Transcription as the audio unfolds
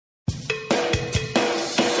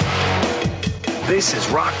This is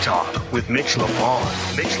Rock Talk with Mitch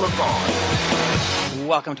LaFon. Mitch LaFon.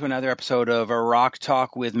 Welcome to another episode of Rock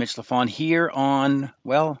Talk with Mitch LaFon here on,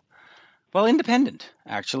 well, independent,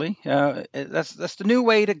 actually. That's the new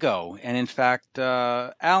way to go. And in fact,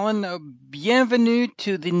 Alan, bienvenue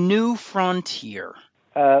to the new frontier.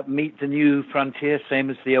 Meet the new frontier, same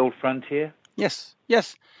as the old frontier? Yes.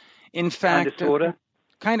 In fact,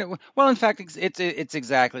 kind of, sorta? Well, in fact, it's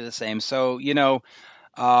exactly the same. So,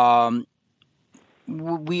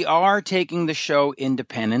 we are taking the show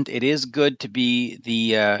independent. It is good to be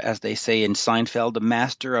the, as they say in Seinfeld, the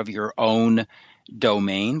master of your own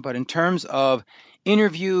domain. But in terms of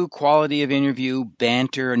interview, quality of interview,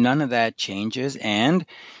 banter, none of that changes. And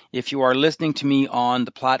if you are listening to me on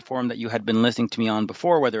the platform that you had been listening to me on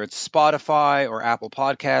before, whether it's Spotify or Apple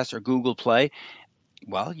Podcasts or Google Play,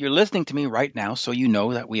 well, you're listening to me right now, so you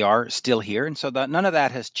know that we are still here. And so that none of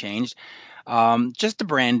that has changed. Just the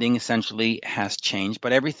branding essentially has changed,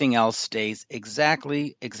 but everything else stays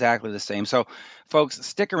exactly the same. So, folks,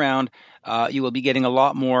 stick around. You will be getting a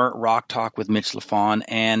lot more Rock Talk with Mitch LaFon.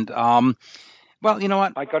 And, well, you know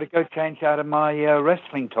what? I got to go change out of my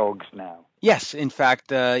wrestling togs now. Yes, in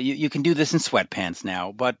fact, you can do this in sweatpants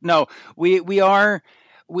now. But no, we are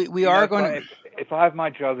going to. If I have my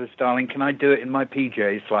druthers, darling, can I do it in my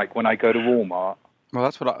PJs, like when I go to Walmart?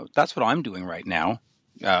 Well, that's what I'm doing right now.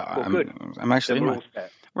 Good. I'm actually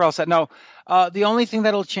we're all set. No, the only thing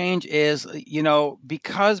that'll change is,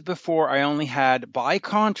 because before I only had by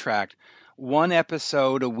contract one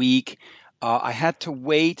episode a week, I had to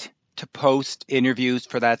wait to post interviews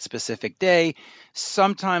for that specific day.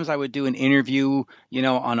 Sometimes I would do an interview,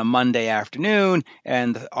 on a Monday afternoon,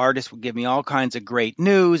 and the artist would give me all kinds of great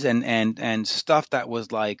news and stuff that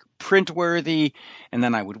was like print worthy. And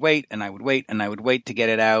then I would wait to get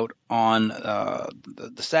it out on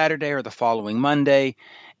the Saturday or the following Monday.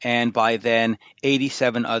 And by then,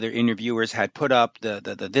 87 other interviewers had put up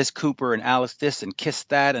the this Cooper and Alice this and Kiss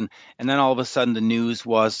that. And then all of a sudden the news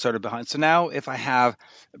was sort of behind. So now if I have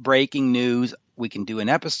breaking news, we can do an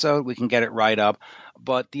episode, we can get it right up.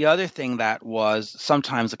 But the other thing that was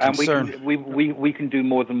sometimes a concern. And we can do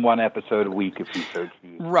more than one episode a week if we so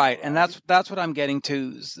choose. Right, and that's what I'm getting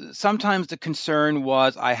to. Sometimes the concern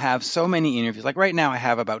was I have so many interviews. Like right now I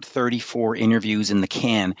have about 34 interviews in the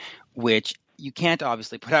can, which you can't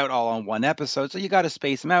obviously put out all on one episode, so you got to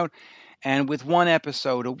space them out. And with one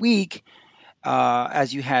episode a week,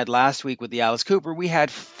 as you had last week with the Alice Cooper, we had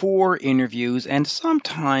 4 interviews, and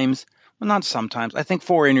sometimes, well, not sometimes, I think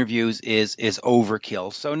 4 interviews is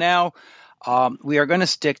overkill. So now we are going to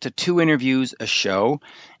stick to 2 interviews a show,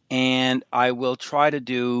 and I will try to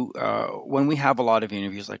do, when we have a lot of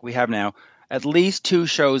interviews like we have now, at least 2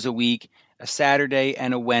 shows a week, a Saturday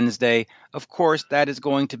and a Wednesday. Of course, that is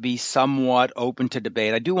going to be somewhat open to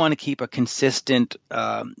debate. I do want to keep a consistent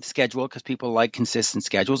schedule because people like consistent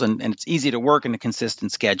schedules, and it's easy to work in a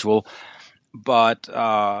consistent schedule. But,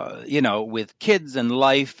 with kids and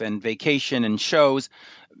life and vacation and shows,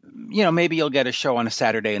 maybe you'll get a show on a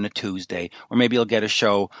Saturday and a Tuesday, or maybe you'll get a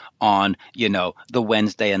show on, the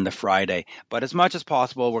Wednesday and the Friday. But as much as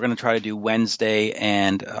possible, we're going to try to do Wednesday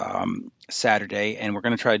and Saturday, and we're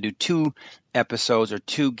going to try to do 2 episodes or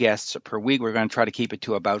 2 guests per week. We're going to try to keep it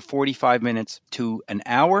to about 45 minutes to an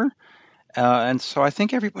hour. And so I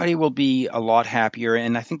think everybody will be a lot happier,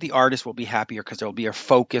 and I think the artists will be happier because there will be a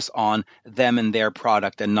focus on them and their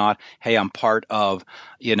product and not, hey, I'm part of,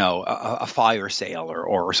 a fire sale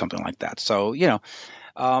or something like that. So, and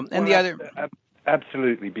the other...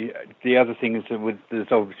 Absolutely. The other thing is that there's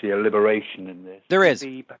obviously a liberation in this. There is.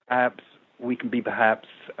 We can be perhaps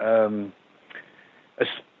as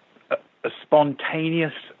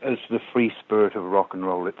spontaneous as the free spirit of rock and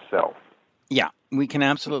roll itself. Yeah, we can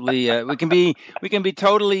absolutely. We can be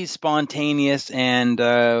totally spontaneous, and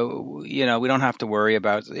we don't have to worry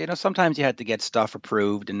about. Sometimes you had to get stuff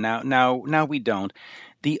approved, and now we don't.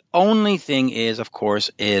 The only thing is, of course,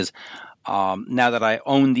 now that I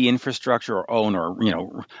own the infrastructure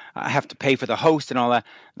or I have to pay for the host and all that,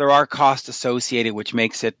 there are costs associated, which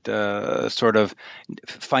makes it sort of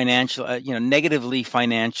financial, negatively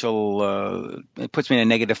financial, it puts me in a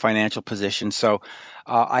negative financial position. So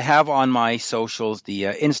I have on my socials, the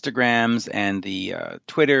Instagrams and the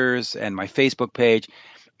Twitters and my Facebook page,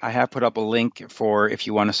 I have put up a link for if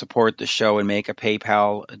you want to support the show and make a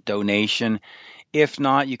PayPal donation. If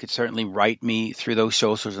not, you could certainly write me through those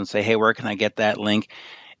socials and say, hey, where can I get that link?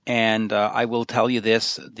 And I will tell you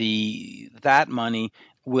this, that money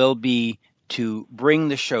will be to bring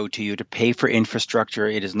the show to you, to pay for infrastructure.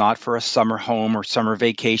 It is not for a summer home or summer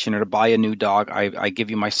vacation or to buy a new dog. I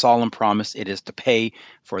give you my solemn promise. It is to pay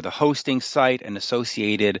for the hosting site and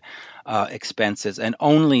associated expenses, and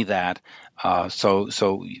only that.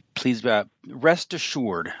 So please rest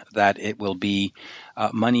assured that it will be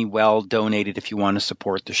money well donated if you want to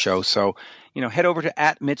support the show. So, head over to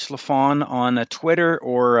 @MitchLaFon on Twitter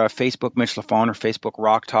or Facebook Mitch LaFon or Facebook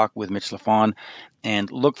Rock Talk with Mitch LaFon,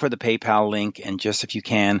 and look for the PayPal link, and just if you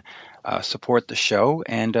can, support the show.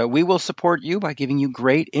 And we will support you by giving you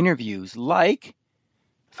great interviews like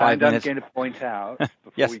 5 minutes. I'm going to point out,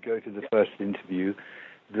 before Yes. we go to the first interview,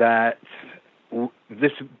 that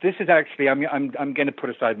this is actually, I'm going to put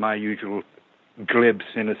aside my usual glib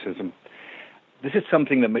cynicism. This is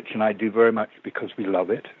something that Mitch and I do very much because we love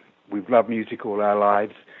it. We've loved music all our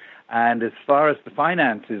lives. And as far as the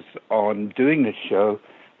finances on doing this show,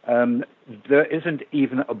 there isn't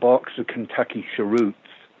even a box of Kentucky cheroots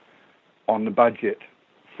on the budget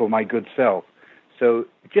for my good self. So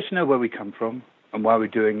just know where we come from and why we're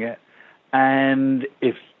doing it. And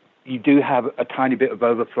if you do have a tiny bit of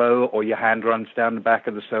overflow or your hand runs down the back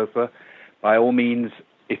of the sofa, by all means,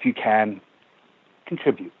 if you can,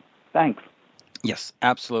 contribute. Thanks. Yes,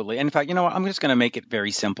 absolutely. And in fact, what? I'm just going to make it very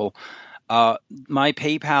simple. My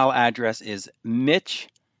PayPal address is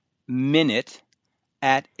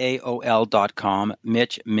mitchminute@aol.com,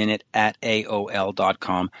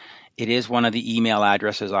 mitchminute@aol.com. It is one of the email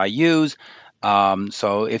addresses I use.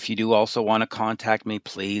 So if you do also want to contact me,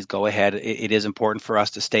 please go ahead. It is important for us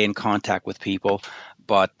to stay in contact with people.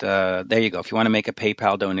 But there you go. If you want to make a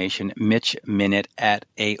PayPal donation,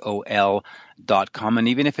 mitchminute@aol.com. And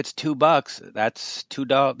even if it's $2, that's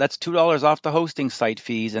 $2. That's $2 off the hosting site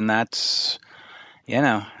fees, and that's,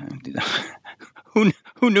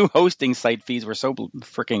 who knew hosting site fees were so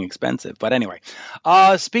freaking expensive? But anyway,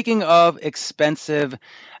 speaking of expensive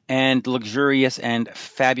and luxurious and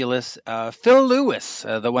fabulous, Phil Lewis,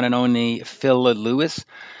 the one and only Phil Lewis,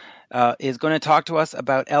 is going to talk to us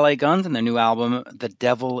about LA Guns and their new album, The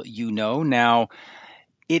Devil You Know. Now,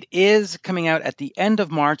 it is coming out at the end of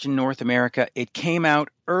March in North America. It came out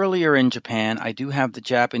earlier in Japan. I do have the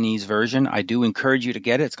Japanese version. I do encourage you to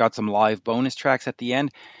get it. It's got some live bonus tracks at the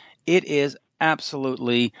end. It is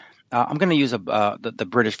absolutely, I'm going to use the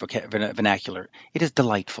British vernacular. It is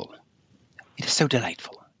delightful. It is so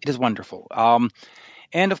delightful. It is wonderful.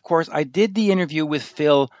 And of course, I did the interview with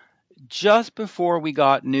Phil just before we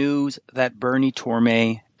got news that Bernie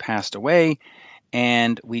Torme passed away.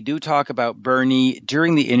 And we do talk about Bernie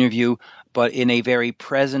during the interview, but in a very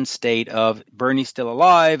present state of Bernie's still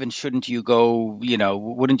alive, and shouldn't you go,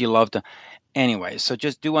 wouldn't you love to? Anyway, so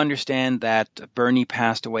just do understand that Bernie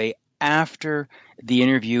passed away after the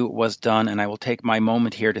interview was done. And I will take my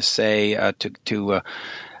moment here to say,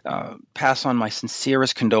 pass on my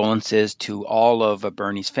sincerest condolences to all of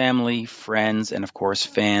Bernie's family, friends, and of course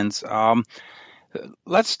fans.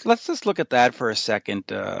 Let's just look at that for a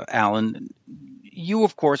second, Alan. You,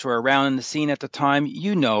 of course, were around in the scene at the time.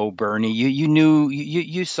 You know Bernie.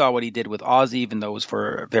 You saw what he did with Ozzy, even though it was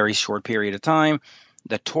for a very short period of time.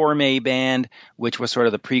 The Torme Band, which was sort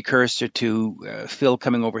of the precursor to Phil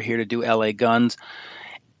coming over here to do LA Guns.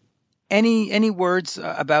 Any words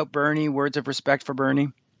about Bernie? Words of respect for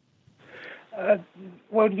Bernie?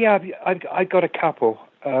 Well, yeah, I got a couple.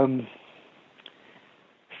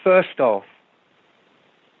 First off,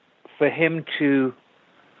 for him to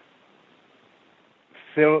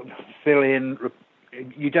fill in,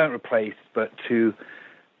 you don't replace, but to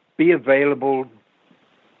be available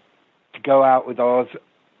to go out with Oz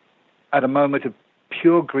at a moment of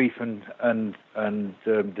pure grief and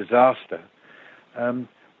disaster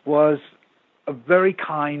was a very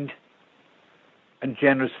kind and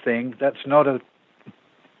generous thing. That's not an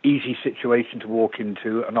easy situation to walk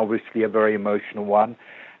into, and obviously a very emotional one.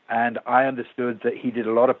 And I understood that he did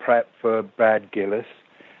a lot of prep for Brad Gillis.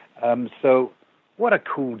 So what a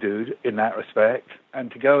cool dude in that respect.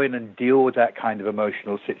 And to go in and deal with that kind of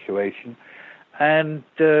emotional situation. And,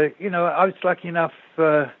 I was lucky enough,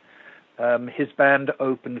 his band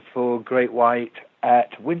opened for Great White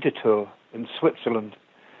at Winterthur in Switzerland.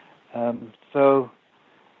 So,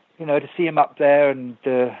 to see him up there and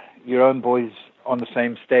your own boys on the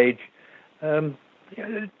same stage, those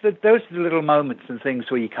are the little moments and things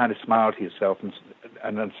where you kind of smile to yourself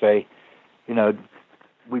and then say,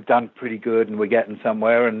 we've done pretty good and we're getting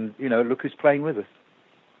somewhere, and look who's playing with us.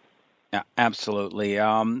 Yeah, absolutely.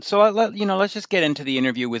 So let's just get into the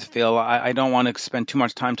interview with Phil. I don't want to spend too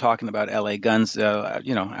much time talking about LA Guns,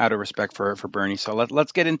 out of respect for Bernie. So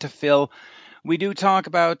let's get into Phil We do talk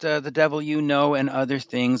about The Devil You Know and other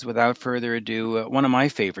things. Without further ado, one of my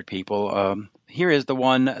favorite people. Here is the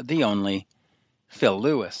one, the only, Phil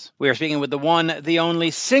Lewis. We are speaking with the one, the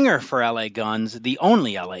only singer for LA Guns, the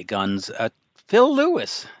only LA Guns, Phil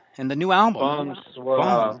Lewis, and the new album.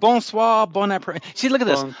 Bonsoir. Bonsoir, bon après. See, look at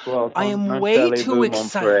this. Bonsoir. I am way too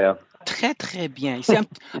excited. Très, très bien. See,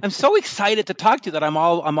 I'm so excited to talk to you that I'm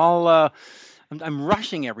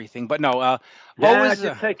rushing everything. But no, always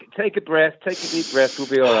just take a breath, take a deep breath. We'll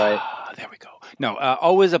be all right. There we go. No,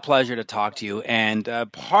 always a pleasure to talk to you. And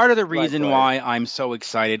part of the reason why I'm so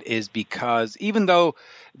excited is because even though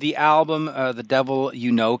the album, The Devil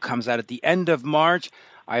You Know, comes out at the end of March,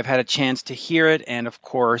 I've had a chance to hear it. And of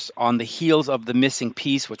course, on the heels of The Missing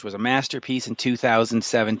Piece, which was a masterpiece in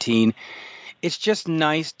 2017, it's just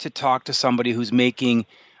nice to talk to somebody who's making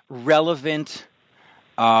relevant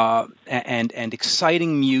and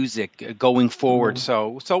exciting music going forward.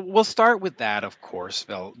 So we'll start with that, of course,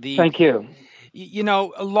 Phil. Thank you. You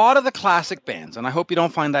know, a lot of the classic bands, and I hope you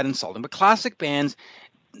don't find that insulting, but classic bands,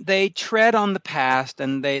 they tread on the past,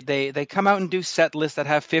 and they come out and do set lists that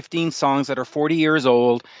have 15 songs that are 40 years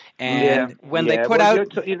old. And when they put out,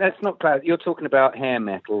 that's not classic. You're talking about hair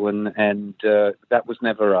metal, and that was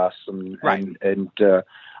never us. And right. And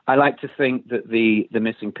I like to think that the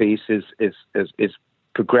Missing Piece is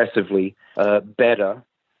progressively better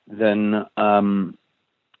than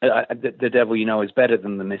The Devil You Know is better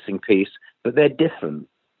than The Missing Piece, but they're different.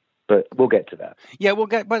 But we'll get to that. Yeah, we'll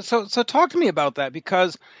get. But so talk to me about that,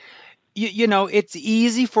 because you know, it's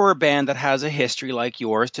easy for a band that has a history like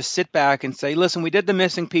yours to sit back and say, "Listen, we did The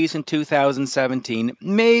Missing Piece in 2017.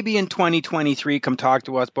 Maybe in 2023, come talk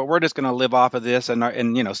to us, but we're just going to live off of this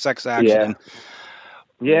and you know, Sex Action."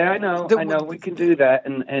 Yeah, I know. I know we can do that,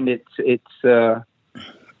 and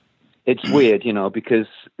it's weird, you know, because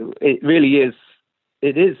it really is.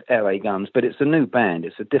 It is LA Guns, but it's a new band.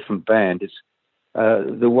 It's a different band. It's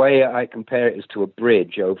the way I compare it is to a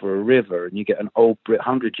bridge over a river, and you get an old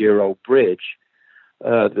 100-year-old bridge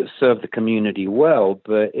that served the community well,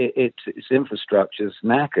 but its infrastructure is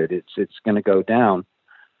knackered. It's going to go down,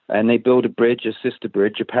 and they build a bridge, a sister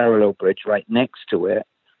bridge, a parallel bridge right next to it,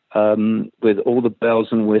 with all the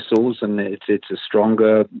bells and whistles, and it's a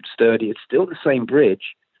stronger, sturdy. It's still the same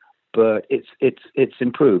bridge, but it's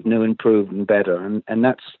improved, new, improved, and better, and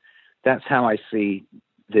that's how I see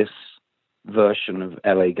this version of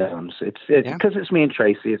LA Guns. It's because it's me and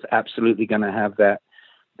Tracy. It's absolutely going to have that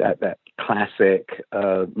classic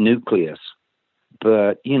nucleus.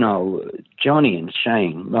 But you know, Johnny and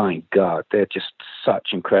Shane, my God, they're just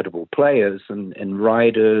such incredible players and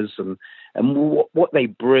writers, and what they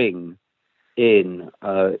bring in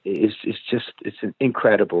is just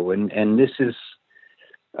incredible. And this is.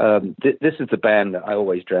 This is the band that I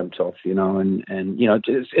always dreamt of, you know, and you know,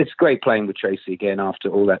 it's great playing with Tracy again after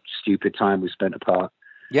all that stupid time we spent apart.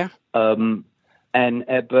 Yeah. But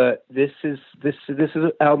this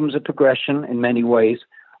album's a progression in many ways.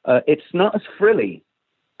 It's not as frilly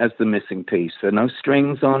as The Missing Piece. There are no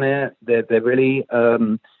strings on it. They really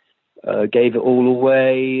gave it all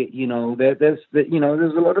away. You know, there's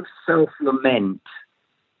a lot of self-lament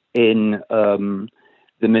in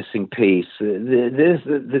The Missing Piece.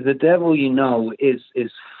 The Devil You Know is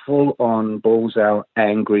full on balls out,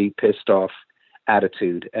 angry, pissed off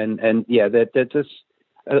attitude, and yeah, they're just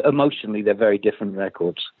emotionally they're very different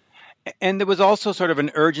records. And there was also sort of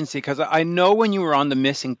an urgency, because I know when you were on the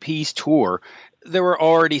Missing Piece tour, there were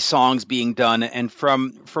already songs being done, and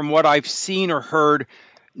from what I've seen or heard,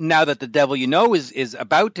 now that The Devil You Know is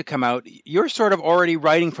about to come out, you're sort of already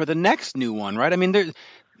writing for the next new one, right? I mean,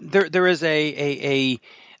 there is a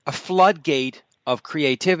floodgate of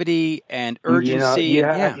creativity and urgency. You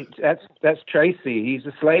know, that's Tracy. He's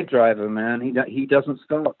a slave driver, man. He doesn't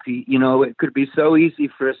stop. It could be so easy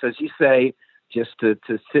for us, as you say, just to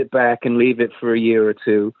sit back and leave it for a year or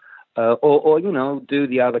two, or do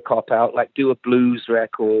the other cop out, like do a blues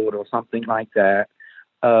record or something like that.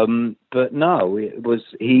 But no,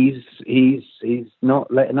 he's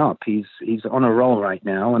not letting up. He's on a roll right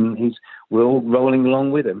now, and we're all rolling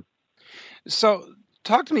along with him. So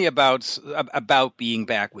talk to me about being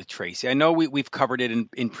back with Tracy. I know we've covered it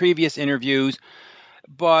in previous interviews,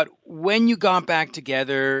 but when you got back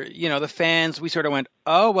together, the fans, we sort of went,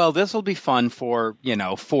 oh, well, this will be fun for,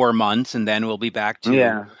 4 months, and then we'll be back to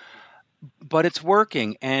yeah. But it's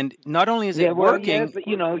working, and not only is it working. Yeah, but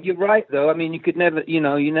you're right though. I mean, you could never, you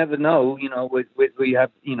never know. We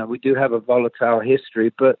have, we do have a volatile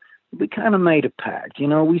history, but we kind of made a pact.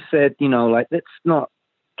 We said, let's not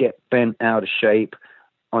get bent out of shape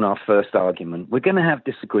on our first argument. We're going to have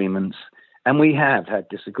disagreements, and we have had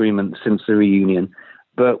disagreements since the reunion.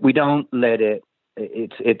 but we don't let it. We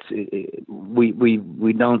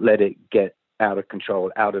don't let it get out of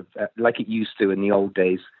control, out of like it used to in the old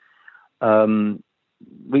days.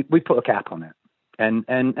 We put a cap on it,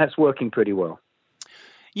 and that's working pretty well.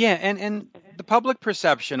 Yeah, and the public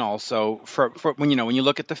perception also for when you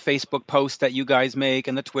look at the Facebook posts that you guys make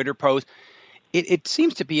and the Twitter posts, it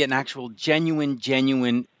seems to be an actual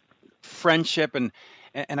genuine friendship and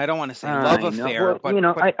I don't want to say love affair, but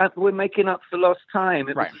we're making up for lost time.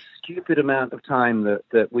 It was a stupid amount of time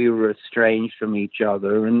that we were estranged from each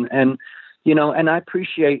other, and I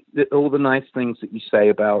appreciate all the nice things that you say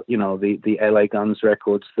about the LA Guns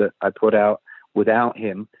records that I put out without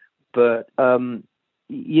him, but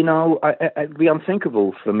it'd be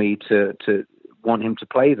unthinkable for me to want him to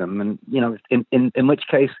play them, and in which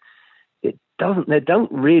case they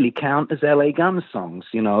don't really count as LA Guns songs.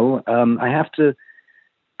 I have to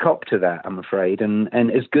cop to that, I'm afraid, and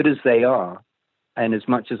as good as they are, and as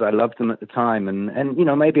much as I loved them at the time, and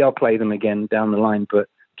maybe I'll play them again down the line, but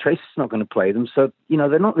Tracy's not going to play them, so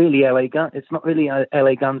they're not really LA Guns. It's not really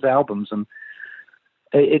LA Guns albums, and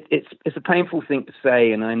it's a painful thing to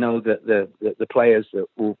say, and I know that the players that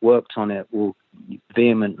worked on it will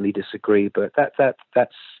vehemently disagree, but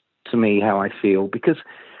that's to me how I feel, because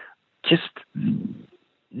just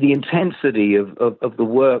the intensity of the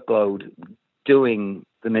workload doing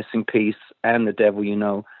The Missing Piece and The Devil You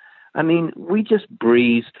Know. I mean, we just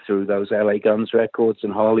breezed through those LA Guns records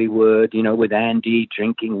in Hollywood, with Andy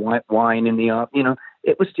drinking white wine in the art.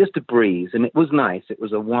 It was just a breeze, and it was nice. It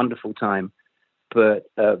was a wonderful time. But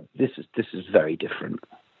this is very different.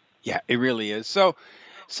 Yeah, it really is. So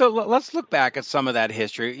let's look back at some of that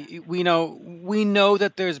history. We know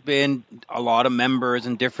that there's been a lot of members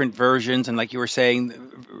and different versions, and like you were saying,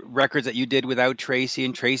 records that you did without Tracy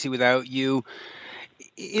and Tracy without you.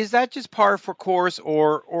 Is that just par for course,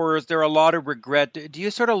 or is there a lot of regret? Do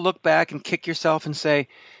you sort of look back and kick yourself and say,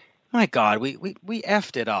 my God, we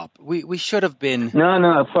effed it up. We should have been.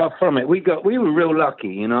 No, far from it. We were real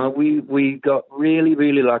lucky, We got really,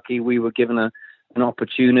 really lucky. We were given an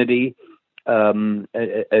opportunity at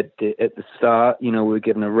the start. We were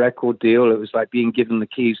given a record deal. It was like being given the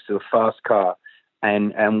keys to a fast car,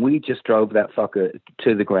 and we just drove that fucker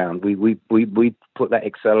to the ground. We put that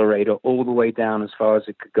accelerator all the way down as far as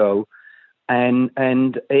it could go, and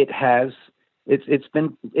it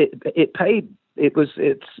paid. Because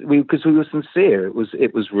we were sincere.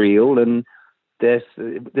 It was real, and there's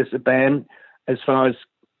a band, as far as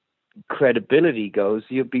credibility goes,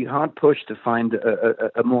 you'd be hard pushed to find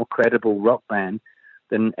a more credible rock band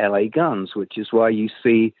than LA Guns, which is why you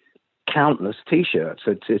see countless T-shirts.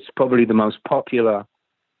 It's probably the most popular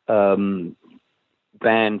band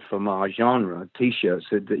from our genre, T-shirts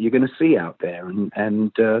that you're going to see out there,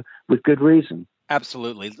 and with good reason.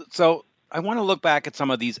 Absolutely. So I want to look back at some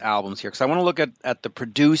of these albums here, because I want to look at the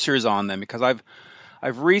producers on them, because I've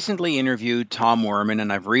recently interviewed Tom Werman,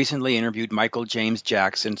 and I've recently interviewed Michael James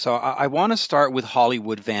Jackson. So I want to start with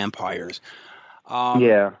Hollywood Vampires.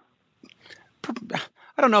 Yeah.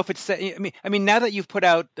 I don't know if it's. I mean, now that you've put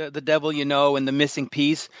out the Devil You Know and The Missing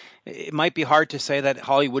Piece, it might be hard to say that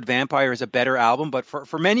Hollywood Vampire is a better album, but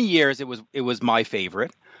for many years it was my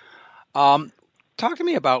favorite. Talk to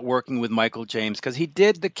me about working with Michael James, because he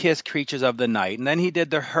did the Kiss Creatures of the Night, and then he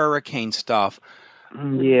did the Hurricane stuff.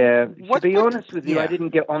 Yeah, to be honest with you, I didn't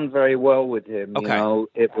get on very well with him. Okay.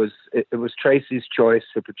 It was Tracy's choice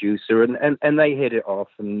for producer, and they hit it off,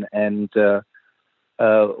 and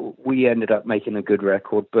we ended up making a good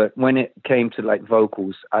record. But when it came to like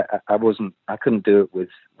vocals, I couldn't do it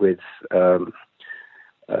with MJJ?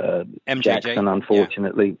 Jackson,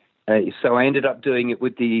 unfortunately. Yeah. So I ended up doing it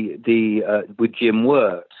with with Jim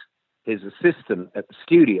Wirt, his assistant at the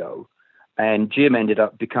studio, and Jim ended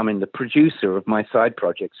up becoming the producer of my side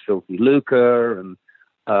projects, Filthy Lucre,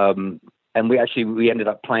 and we ended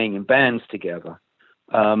up playing in bands together.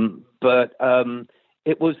 But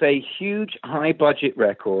it was a huge, high budget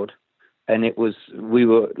record, and we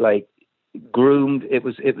were like groomed. It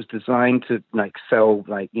was designed to like sell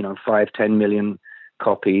 5-10 million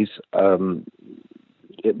copies.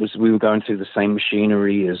 We were going through the same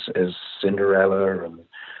machinery as Cinderella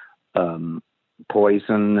and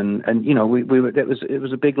Poison, and it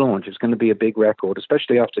was a big launch. It was going to be a big record,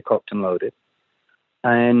 especially after Cocked and Loaded,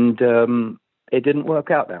 and it didn't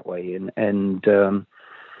work out that way, and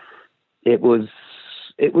it was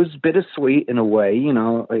bittersweet in a way.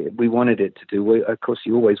 We wanted it to do well. Of course,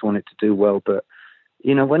 you always want it to do well, but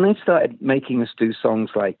when they started making us do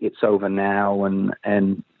songs like It's Over Now and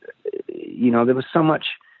there was so much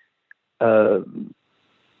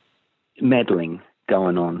meddling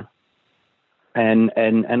going on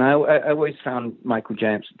I always found Michael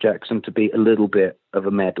Jackson to be a little bit of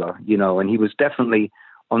a meddler, and he was definitely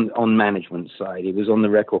on management side. He was on the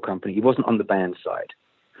record company. He wasn't on the band side.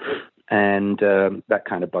 And that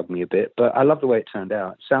kind of bugged me a bit, but I love the way it turned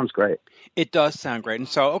out. It sounds great. It does sound great. And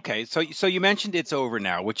so you mentioned It's Over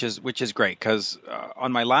Now, which is great, because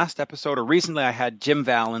on my last episode, or recently, I had Jim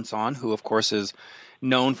Vallance on, who of course is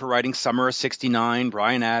known for writing Summer of '69,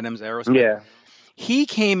 Bryan Adams, Aerosmith. Yeah. He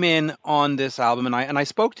came in on this album, and I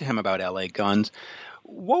spoke to him about L.A. Guns.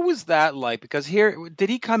 What was that like? Because did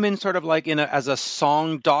he come in sort of like as a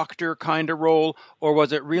song doctor kind of role, or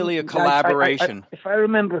was it really a collaboration? If I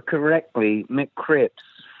remember correctly, Mick Cripps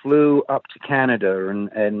flew up to Canada,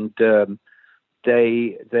 and I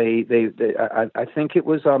think it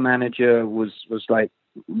was our manager was like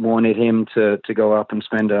wanted him to go up and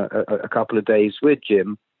spend a couple of days with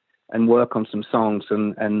Jim and work on some songs,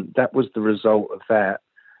 and that was the result of that.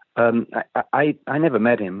 I never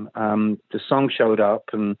met him. The song showed up,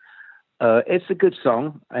 and it's a good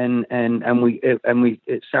song, and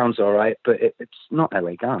it sounds all right, but it's not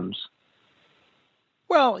LA Guns.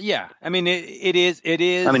 Well, yeah. I mean, it is.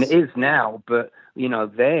 I mean, it is now, but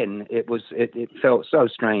then it felt so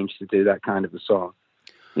strange to do that kind of a song.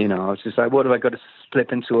 I was just like, what have I got to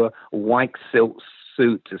slip into a white silk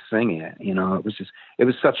suit to sing it? It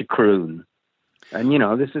was such a croon. And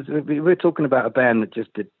we're talking about a band that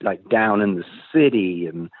just did like Down in the City,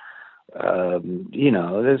 and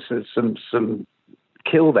there's some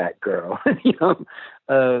Kill That Girl, No,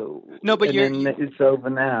 but It's Over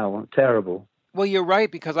Now. Terrible. Well, you're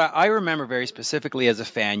right, because I remember very specifically as a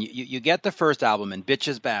fan, you get the first album and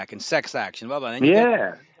Bitches Back and Sex Action, blah blah.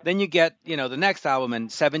 And then you get the next album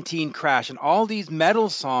and 17 Crash and all these metal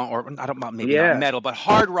songs, or not metal, but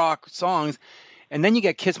hard rock songs. And then you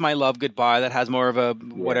get Kiss My Love Goodbye, that has more of a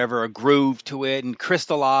a groove to it, and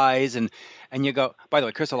Crystallize, and you go. By the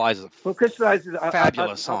way, Crystallize is a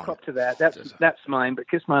fabulous song. I'll cop to that. That's mine. But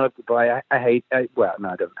Kiss My Love Goodbye, I hate. I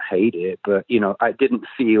don't hate it, but I didn't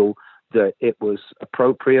feel that it was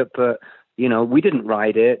appropriate. But we didn't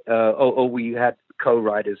write it, or we had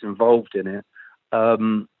co-writers involved in it.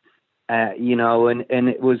 And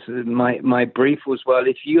it was my brief was, well,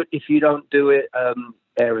 if you don't do it,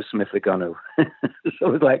 Aerosmith are gonna. So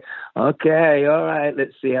it was like, okay, all right,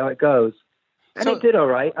 let's see how it goes. And it did all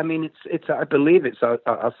right. I mean, it's I believe it's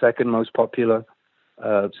our second most popular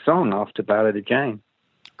song after Ballad of Jane.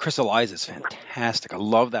 Crystallize is fantastic. I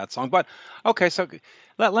love that song. But okay, so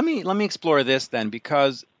let me explore this then,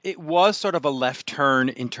 because it was sort of a left turn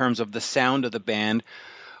in terms of the sound of the band.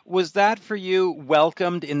 Was that for you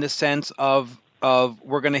welcomed in the sense of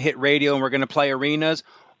we're going to hit radio and we're going to play arenas?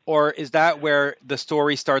 Or is that where the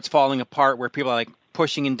story starts falling apart, where people are like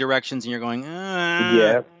pushing in directions and you're going,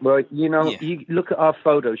 Yeah, well, you look at our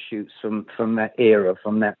photo shoots from that era,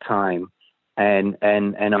 from that time, and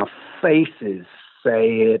our faces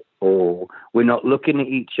say it all. We're not looking at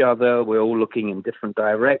each other. We're all looking in different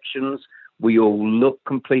directions. We all look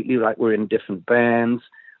completely like we're in different bands.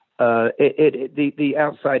 The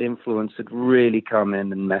outside influence had really come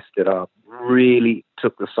in and messed it up, really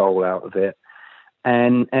took the soul out of it.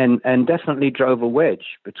 And definitely drove a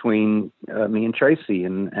wedge between me and Tracy,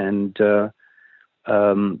 and that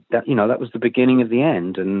that was the beginning of the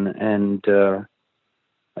end, and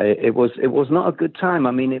it was not a good time.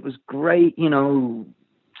 I mean, it was great,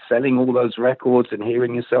 selling all those records and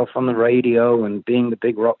hearing yourself on the radio and being the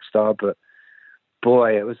big rock star, but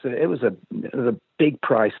boy, it was a big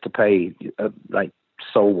price to pay, like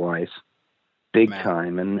soul wise, big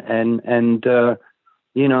time, and.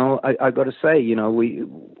 I got to say,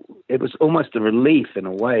 it was almost a relief in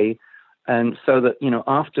a way. And so that,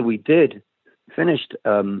 after we did finished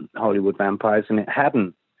Hollywood Vampires and it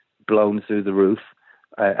hadn't blown through the roof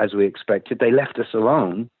as we expected, they left us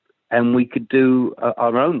alone and we could do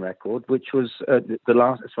our own record, which was the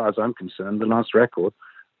last, as far as I'm concerned, the last record,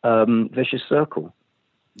 Vicious Circle.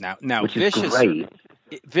 Now, which is great.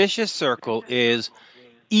 Vicious Circle is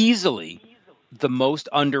easily the most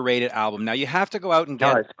underrated album. Now you have to go out and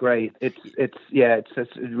get. No, it's great. It's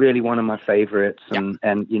really one of my favorites, and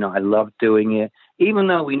I love doing it. Even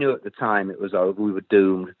though we knew at the time it was over, we were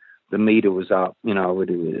doomed. The meter was up. Even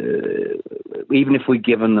if we'd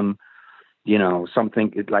given them,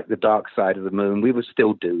 something like The Dark Side of the Moon, we were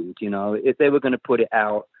still doomed. If they were going to put it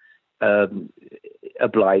out,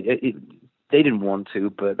 obliged. They didn't want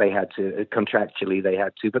to, but they had to. Contractually, they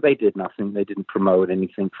had to, but they did nothing. They didn't promote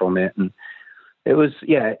anything from it, and. It was,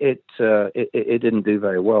 it didn't do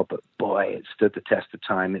very well, but boy, it stood the test of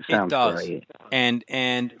time. It sounds great.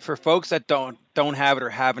 And for folks that don't have it or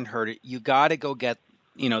haven't heard it, you got to go get,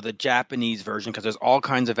 the Japanese version, because there's all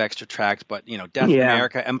kinds of extra tracks, but Death in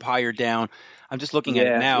America, Empire Down. I'm just looking at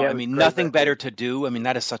it now. I mean, Nothing Better to Do. I mean,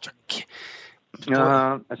 that is such a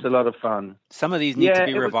It's a lot of fun. Some of these need to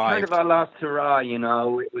be revived. It was kind of our last hurrah,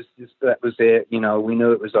 It was just, that was it. We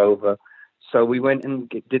knew it was over. So we went and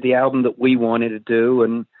did the album that we wanted to do,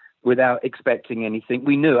 and without expecting anything.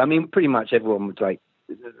 We knew. I mean, pretty much everyone was like,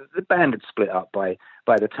 the band had split up by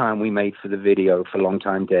the time we made for the video for Long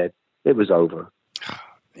Time Dead. It was over.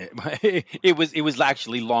 It was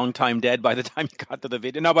actually Long Time Dead by the time you got to the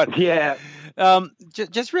video. No, but yeah.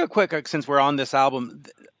 Just real quick, since we're on this album,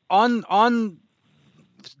 on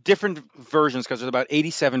different versions, because there's about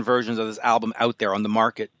 87 versions of this album out there on the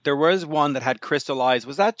market. There was one that had Crystallized.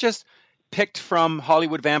 Was that just picked from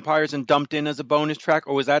Hollywood Vampires and dumped in as a bonus track,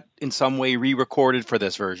 or was that in some way re-recorded for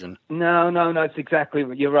this version? No, it's exactly,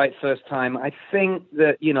 you're right, first time. I think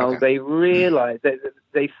that, they realized that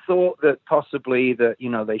they thought that possibly that,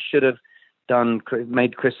 they should have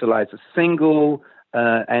made Crystallize a single,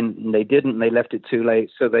 and they didn't, they left it too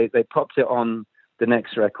late. So they popped it on the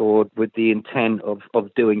next record with the intent of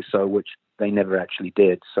doing so, which they never actually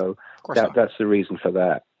did. So that's the reason for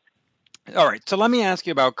that. All right, so let me ask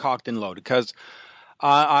you about Cocked and Loaded, because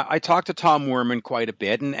I talked to Tom Werman quite a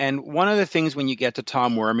bit, and one of the things when you get to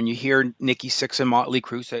Tom Werman, you hear Nikki Sixx and Motley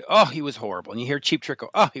Crue say, oh, he was horrible, and you hear Cheap Trick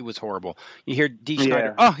go, oh, he was horrible. You hear Dee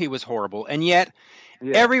Snider, oh, he was horrible, and yet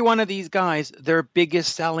every one of these guys, their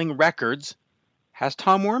biggest selling records has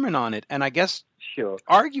Tom Werman on it, and I guess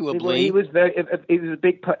arguably he was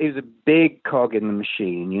a big cog in the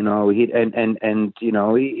machine,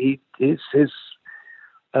 his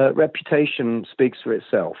reputation speaks for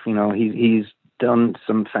itself. He's done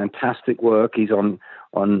some fantastic work. He's on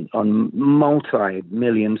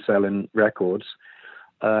multi-million selling records,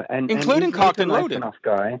 and including Cocked and Loaded. Enough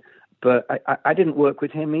guy, but I didn't work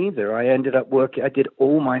with him either. I ended up working. I did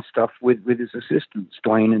all my stuff with his assistants,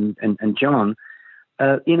 Dwayne and John.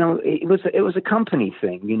 It was a company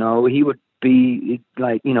thing. He would be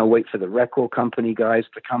like, wait for the record company guys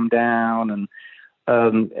to come down, and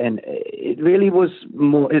it really was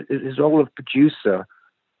more. His role of producer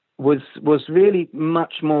was really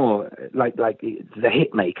much more like the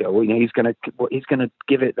hit maker. He's gonna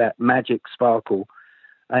give it that magic sparkle.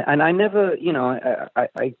 And I never, we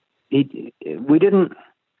didn't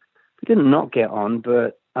not get on,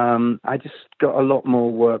 but I just got a lot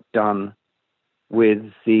more work done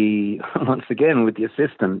with the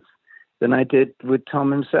assistants than I did with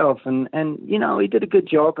Tom himself. And he did a good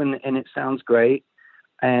job, and it sounds great.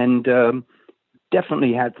 And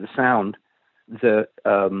definitely had the sound that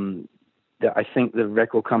I think the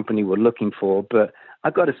record company were looking for. But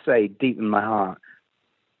I've got to say, deep in my heart,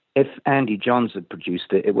 if Andy Johns had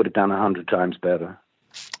produced it, it would have done 100 times better.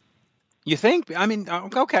 You think? I mean,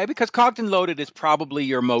 okay, because Cocked and Loaded is probably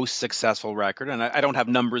your most successible record, and I don't have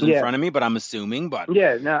numbers in front of me, but I'm assuming. But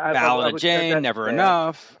Ballad of Jane, Never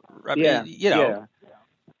Enough. I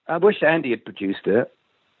wish Andy had produced it.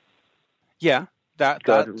 Yeah.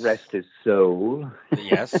 God rest his soul.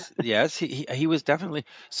 yes, he was definitely.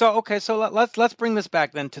 So okay, so let's bring this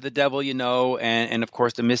back then to The Devil You Know, and of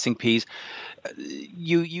course The Missing Piece.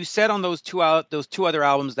 You said on those two other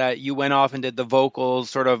albums that you went off and did the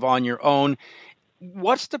vocals sort of on your own.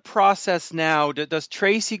 What's the process now? Does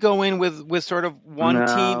Tracy go in with sort of one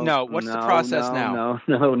team? No. What's the process now?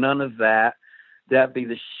 No, none of that. That'd be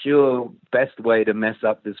the sure best way to mess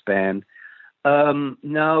up this band.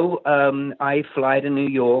 I fly to New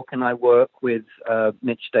York and I work with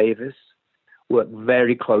Mitch Davis, work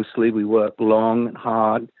very closely. We work long and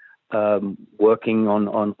hard, working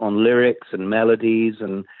on lyrics and melodies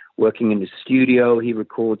and working in the studio. He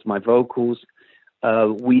records my vocals.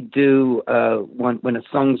 We do, when a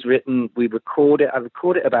song's written, we record it. I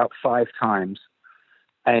record it about 5 times,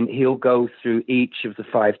 and he'll go through each of the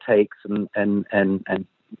 5 takes and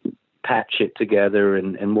patch it together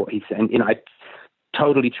and what he said. I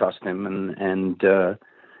totally trust him, and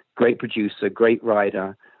great producer, great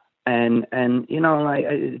writer, and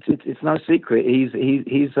it's no secret.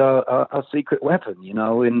 He's our secret weapon,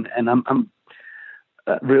 and I'm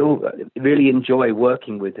really enjoy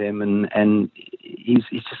working with him, and he's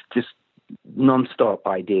just nonstop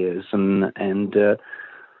ideas and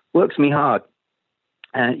works me hard,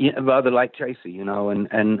 and rather like Tracy, and I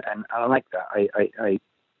like that.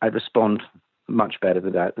 I respond much better to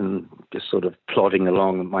that than just sort of plodding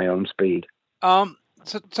along at my own speed. So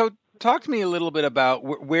talk to me a little bit about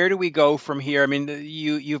where do we go from here? I mean,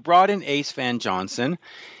 you've brought in Ace Van Johnson.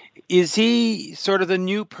 Is he sort of the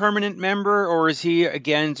new permanent member, or is he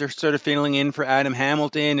again sort of filling in for Adam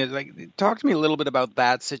Hamilton? Talk to me a little bit about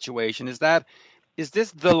that situation. Is that Is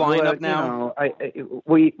this the lineup now? I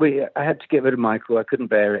had to get rid of Michael. I couldn't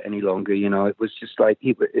bear it any longer. It was just like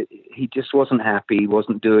he just wasn't happy. He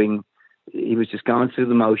wasn't doing. He was just going through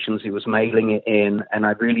the motions. He was mailing it in, and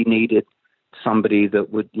I really needed somebody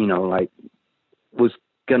that would, was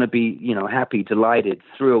going to be, happy, delighted,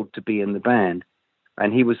 thrilled to be in the band.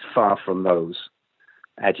 And he was far from those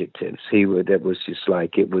adjectives. It was just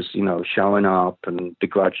like, it was, showing up and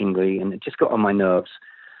begrudgingly, and it just got on my nerves.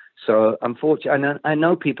 So unfortunately, I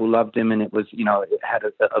know people loved him, and it was, it had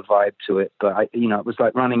a vibe to it, but it was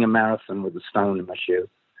like running a marathon with a stone in my shoe,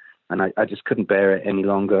 and I just couldn't bear it any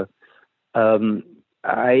longer.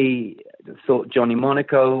 I thought Johnny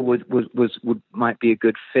Monaco might be a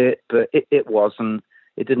good fit, but it wasn't.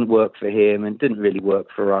 It didn't work for him, and didn't really work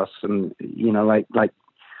for us. And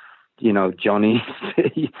Johnny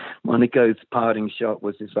Monaco's parting shot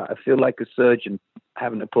was just like, I feel like a surgeon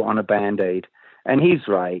having to put on a Band-Aid. And he's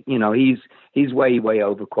right. He's way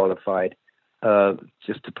overqualified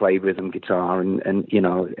just to play rhythm guitar. And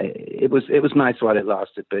it was nice while it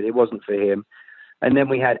lasted, but it wasn't for him. And then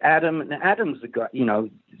we had Adam. And Adam's the guy,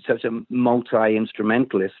 such a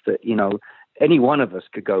multi-instrumentalist that, any one of us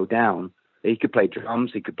could go down. He could play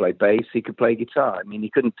drums, he could play bass, he could play guitar. I mean, he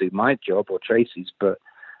couldn't do my job or Tracy's,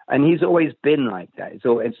 and he's always been like that.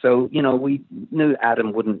 And so, we knew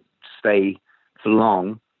Adam wouldn't stay for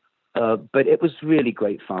long, but it was really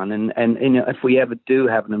great fun. And if we ever do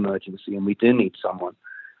have an emergency and we do need someone,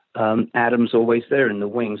 Adam's always there in the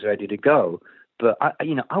wings, ready to go. But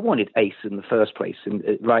I wanted Ace in the first place,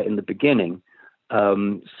 right in the beginning.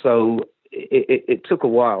 So it took a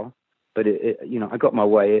while, but I got my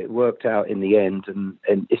way. It worked out in the end, and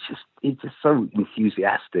he's just so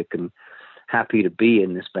enthusiastic and happy to be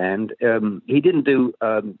in this band. He didn't do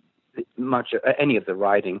much any of the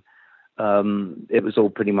writing. It was all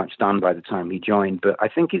pretty much done by the time he joined, but I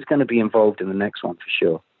think he's going to be involved in the next one for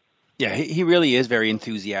sure. Yeah, he really is very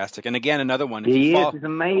enthusiastic. And again, another one. He is. He's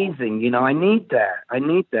amazing. I need that.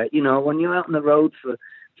 When you're out on the road for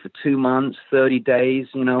 2 months, 30 days,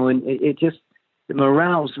 and it just, the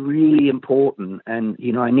morale's really important. And,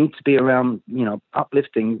 I need to be around,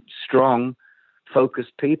 uplifting, strong,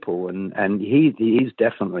 focused people. And he's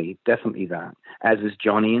definitely that, as is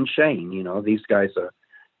Johnny and Shane. These guys are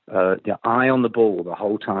the eye on the ball the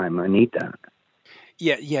whole time. I need that.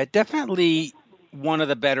 Yeah, definitely. One of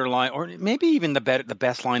the better or maybe even the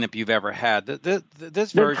best lineup you've ever had.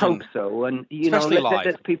 This version. Let's hope so, and live.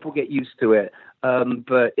 Let people get used to it.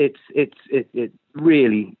 But it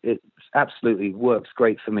really absolutely works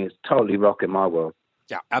great for me. It's totally rocking my world.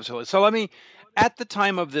 Yeah, absolutely. So at the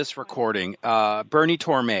time of this recording, Bernie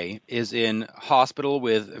Torme is in hospital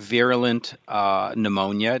with virulent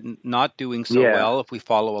pneumonia, not doing so well if we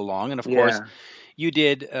follow along, and of course. You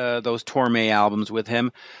did those Torme albums with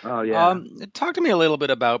him. Oh, yeah. Talk to me a little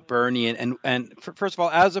bit about Bernie and first of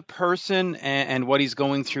all, as a person and what he's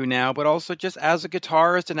going through now, but also just as a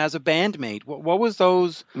guitarist and as a bandmate. What was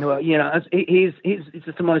those? Well, he's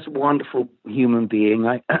just the most wonderful human being.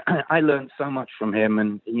 I learned so much from him,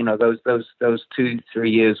 and those 2-3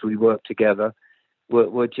 years we worked together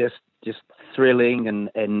were just thrilling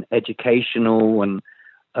and educational, and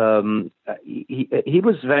he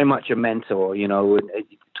was very much a mentor, he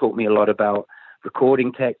taught me a lot about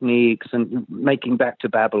recording techniques and making Back to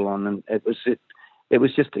Babylon. And it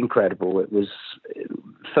was just incredible. It was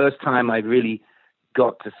first time I really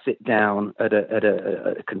got to sit down at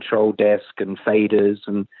a control desk and faders,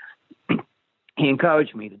 and he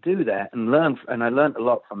encouraged me to do that and learn. And I learned a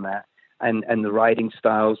lot from that and the writing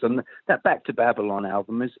styles. And that Back to Babylon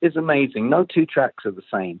album is amazing. No 2 tracks are the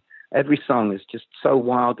same. Every song is just so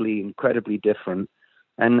wildly, incredibly different,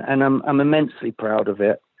 and I'm immensely proud of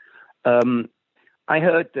it. I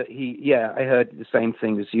heard that I heard the same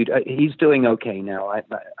thing as you. He's doing okay now.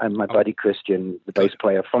 And my buddy Christian, the bass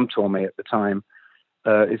player from Torme at the time,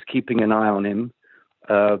 is keeping an eye on him.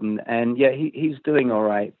 And he's doing all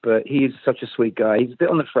right, but he's such a sweet guy. He's a bit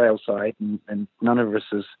on the frail side, and none of us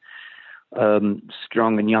is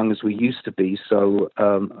strong and young as we used to be. So,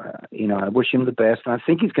 I wish him the best, and I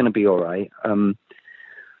think he's going to be all right.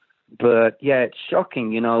 But it's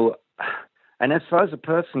shocking, and as far as a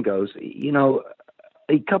person goes,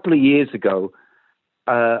 a couple of years ago,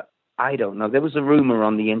 I don't know, there was a rumor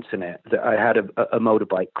on the internet that I had a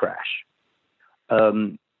motorbike crash.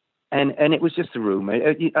 And it was just a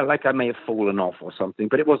rumor, like I may have fallen off or something,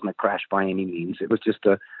 but it wasn't a crash by any means. It was just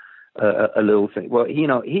a little thing. Well,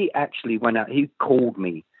 he actually went out. He called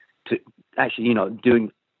me to actually,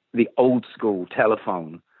 doing the old school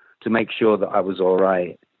telephone to make sure that I was all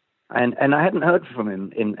right. And I hadn't heard from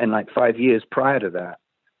him in like 5 years prior to that.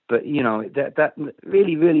 But that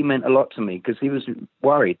really, really meant a lot to me because he was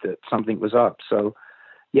worried that something was up. So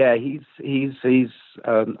yeah, he's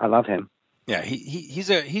I love him. Yeah, he's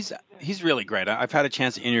really great. I've had a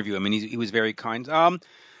chance to interview him, and he was very kind.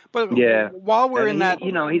 But Yeah, while we're in that,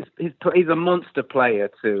 he's a monster player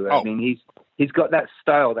too. I mean, he's got that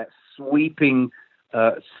style, that sweeping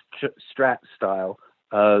Strat style.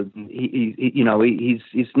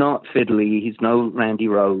 He's not fiddly. He's no Randy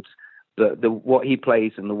Rhoads. The what he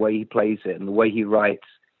plays and the way he plays it and the way he writes,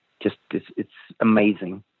 just it's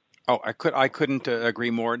amazing. Oh, I couldn't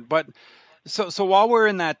agree more. But so while we're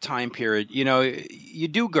in that time period, you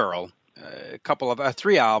do Girl, a couple of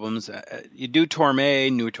 3 albums. You do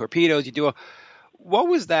Torme, New Torpedoes. What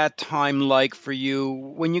was that time like for you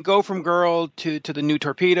when you go from Girl to the New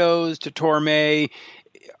Torpedoes to Torme?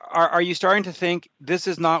 Are you starting to think this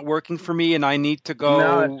is not working for me and I need to go?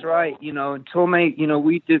 No, that's right. Torme,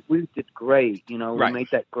 we did great. We made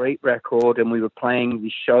that great record, and we were playing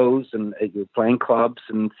these shows, and we were playing clubs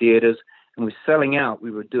and theaters, and we were selling out.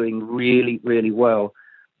 We were doing really, really well.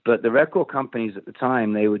 But the record companies at the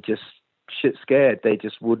time, they were just shit scared. They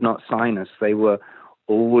just would not sign us. They were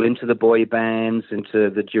all into the boy bands, into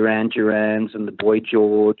the Duran Durans and the Boy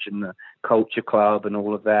George and the Culture Club and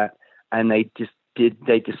all of that, and they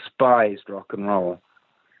despised rock and roll,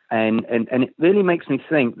 and it really makes me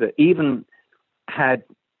think that even had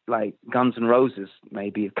like Guns N' Roses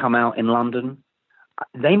maybe have come out in London,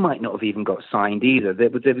 they might not have even got signed either. There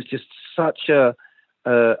was just such a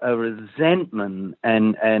resentment,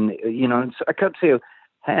 and I can't tell you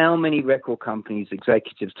how many record companies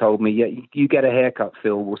executives told me, "Yeah, you get a haircut,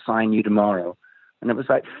 Phil. We'll sign you tomorrow," and it was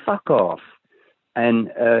like, "Fuck off."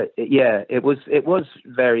 And it was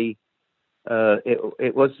very.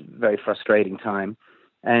 It was a very frustrating time,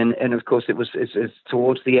 and of course it's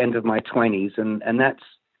towards the end of my 20s, and that's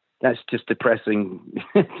just depressing,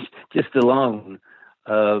 just alone.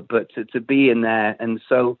 But to be in that, and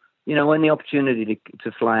so when the opportunity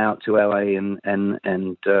to fly out to LA and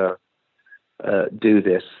do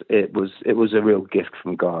this, it was a real gift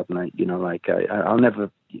from God, and I'll never.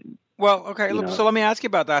 Well, okay. So let me ask you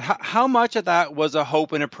about that. How much of that was a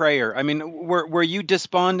hope and a prayer? I mean, were you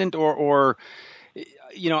despondent, or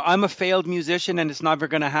I'm a failed musician and it's never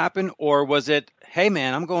going to happen, or was it, hey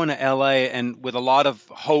man, I'm going to LA and with a lot of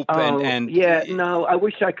hope and yeah, no, I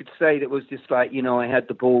wish I could say that it was just like I had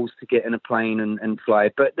the balls to get in a plane and fly,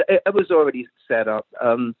 but it was already set up.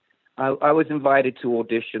 I was invited to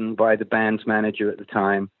audition by the band's manager at the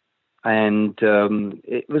time. And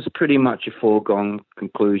it was pretty much a foregone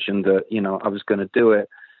conclusion that, I was going to do it.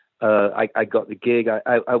 I got the gig.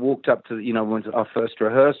 I walked up to, our first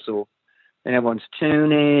rehearsal, and everyone's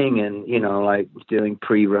tuning and, doing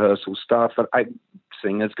pre-rehearsal stuff.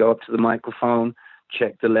 Singers go up to the microphone,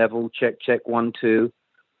 check the level, check 1, 2.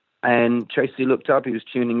 And Tracy looked up. He was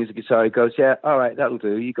tuning his guitar. He goes, "Yeah, all right, that'll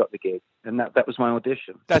do. You got the gig." And that was my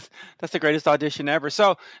audition. That's the greatest audition ever.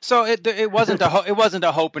 So it wasn't it wasn't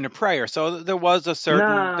a hope and a prayer. So there was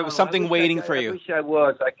there was something waiting for you. I wish I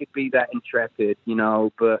was. I could be that intrepid,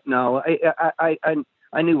 But no,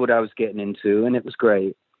 I knew what I was getting into, and it was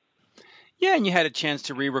great. Yeah, and you had a chance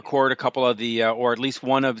to re-record a couple of the, or at least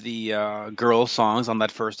one of the Girl songs on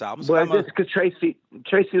that first album. So well, because Tracy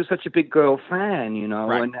was such a big Girl fan,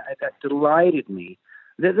 right. And that delighted me.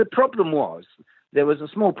 The problem was, there was a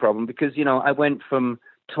small problem because, I went from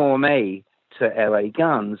Torme to LA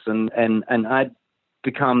Guns, and I'd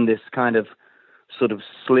become this kind of sort of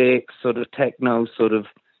slick, sort of techno, sort of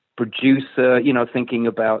producer, thinking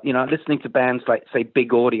about, listening to bands like, say,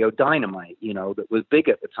 Big Audio Dynamite, that was big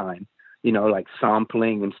at the time. Like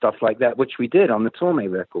sampling and stuff like that, which we did on the Torme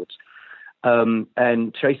records.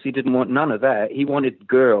 And Tracy didn't want none of that. He wanted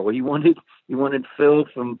Girl. He wanted Phil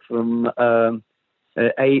from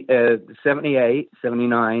 78,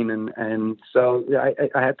 79, and so I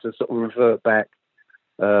had to sort of revert back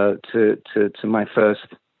to my first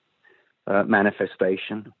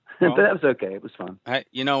manifestation. Well, but that was okay. It was fun. Hey,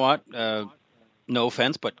 you know what? No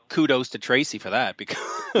offense, but kudos to Tracy for that. Because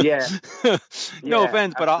no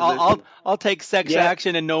offense, but I'll take Sex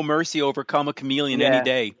Action and No Mercy over Come a Chameleon any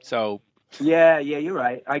day. So yeah, you're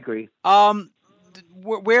right. I agree.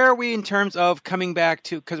 Where are we in terms of coming back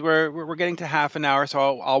to? Because we're getting to half an hour,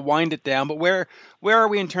 so I'll wind it down. But where are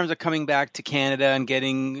we in terms of coming back to Canada and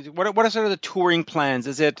getting what are sort of the touring plans?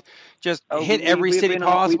 Is it just hit every city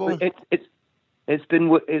possible? It's been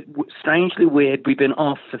strangely weird. We've been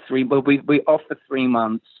off for 3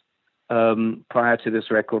 months prior to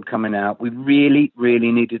this record coming out. We really,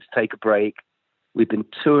 really needed to take a break. We've been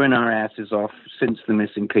touring our asses off since The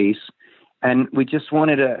Missing Piece, And we just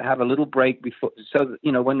wanted to have a little break before, so that,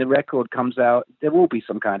 you know, when the record comes out, there will be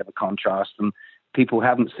some kind of a contrast, and people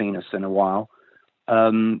haven't seen us in a while.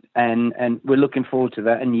 And we're looking forward to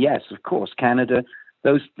that. And yes, of course, Canada,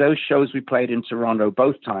 those shows we played in Toronto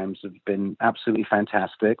both times have been absolutely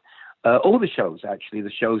fantastic. All the shows, actually, the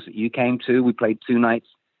shows that you came to, we played 2 nights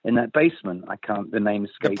in that basement. The name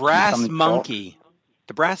escapes me. The Brass Monkey.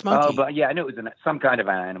 The Brass Monkey. Oh, but yeah, I knew it was some kind of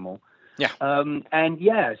an animal. Yeah. And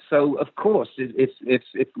yeah, so of course,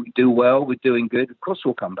 if we do well, we're doing good. Of course,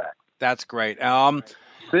 we'll come back. That's great. Soon.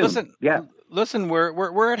 Listen,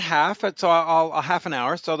 we're at half. It's a half an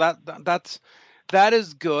hour, so that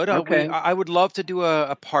is good. Okay. I would love to do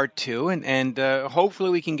a part 2, and hopefully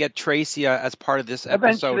we can get Tracy as part of this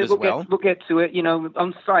episode Eventually, as well. We'll get to it, you know,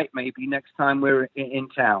 on site maybe next time we're in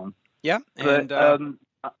town. Yeah, but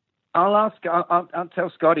I'll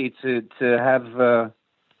tell Scotty to have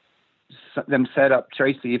them set up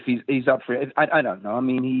Tracy if he's up for it. I don't know. I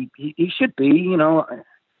mean, he should be, you know.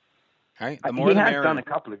 Right. He has done a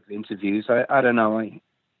couple of interviews. I don't know.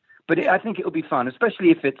 But I think it'll be fun,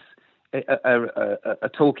 especially if it's a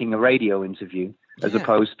talking, a radio interview, as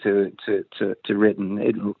opposed to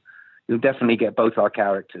written. You'll definitely get both our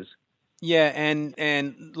characters. Yeah,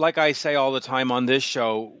 and like I say all the time on this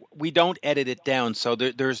show, we don't edit it down, so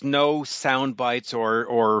there's no sound bites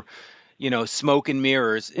or you know, smoke and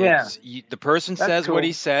mirrors. The person says cool. What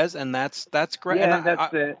he says, and that's great.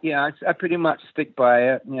 Yeah, I pretty much stick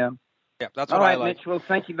by it. Yeah. Yeah, that's what I like. All right, Mitch. Well,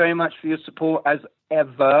 thank you very much for your support as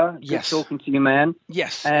ever. Yes. Good talking to you, man.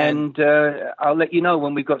 Yes. And I'll let you know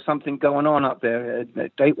when we've got something going on up there,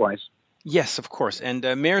 date-wise. Yes, of course. And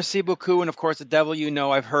merci beaucoup. And, of course, The Devil You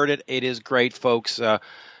Know. I've heard it. It is great, folks.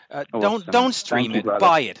 Don't stream it.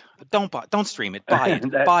 Buy it. Don't stream it. Buy it.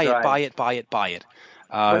 Buy it. Buy it.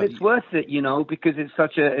 But it's worth it, you know, because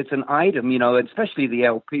it's an item, you know, especially the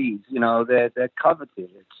LPs. You know, they're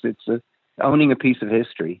coveted. It's owning a piece of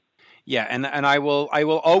history. Yeah, and I will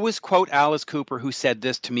always quote Alice Cooper, who said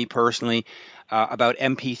this to me personally about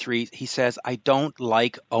MP3s. He says, "I don't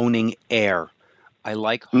like owning air. I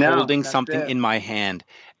like holding something in my hand,"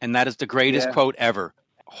 and that is the greatest quote ever.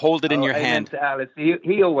 Hold it in your hand. To Alice.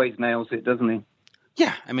 He always nails it, doesn't he?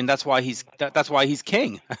 Yeah, I mean that's why he's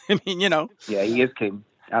king. I mean, you know. Yeah, he is king.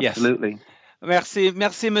 Absolutely. Yes.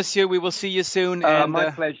 Merci, monsieur. We will see you soon. My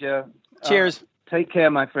pleasure. Cheers. Take care,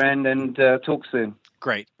 my friend, and talk soon.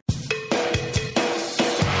 Great.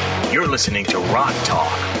 You're listening to Rock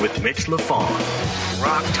Talk with Mitch LaFon.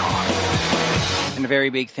 Rock Talk. And a very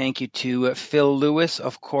big thank you to Phil Lewis,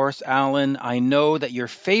 of course. Alan, I know that your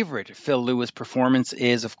favorite Phil Lewis performance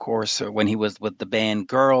is, of course, when he was with the band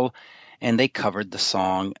Girl, and they covered the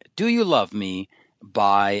song "Do You Love Me"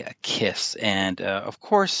 by Kiss. And, of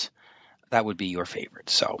course, that would be your favorite.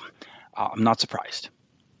 So I'm not surprised.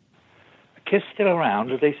 Kiss still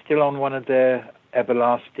around? Are they still on one of their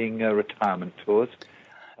everlasting retirement tours?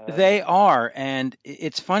 They are, and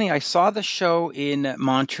it's funny. I saw the show in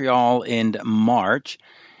Montreal in March,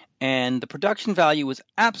 and the production value was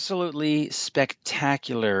absolutely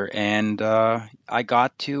spectacular. And I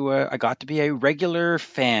got to be a regular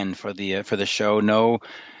fan for the show.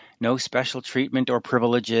 No special treatment or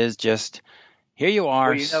privileges. Just here you are.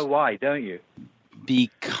 Well, you know why, don't you?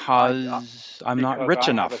 Because I'm not rich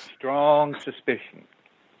enough. I have a strong suspicion,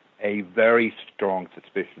 a very strong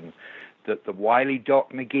suspicion, that the Wily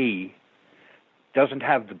Doc McGee doesn't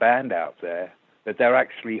have the band out there, that they're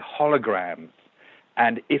actually holograms.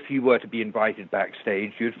 And if you were to be invited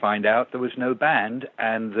backstage, you'd find out there was no band,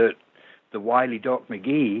 and that the Wily Doc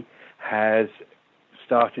McGee has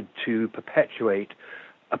started to perpetuate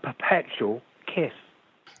a perpetual Kiss.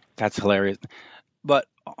 That's hilarious. But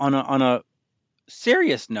on a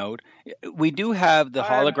serious note, we do have the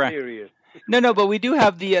hologram. No, but we do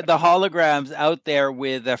have the holograms out there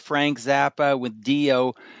with Frank Zappa, with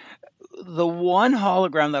Dio. The one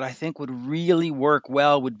hologram that I think would really work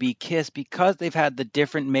well would be Kiss, because they've had the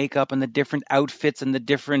different makeup and the different outfits and the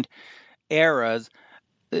different eras.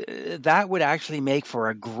 That would actually make for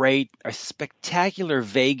a spectacular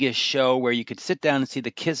Vegas show where you could sit down and see the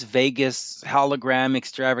Kiss Vegas hologram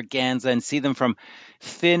extravaganza and see them from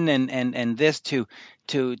thin and this to.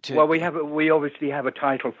 Well, we obviously have a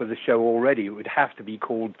title for the show already. It would have to be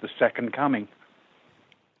called The Second Coming.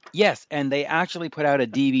 Yes, and they actually put out a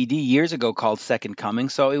DVD years ago called Second Coming,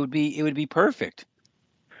 so it would be perfect.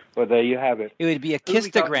 Well, there you have it. It would be a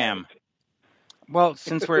Kistogram. Well,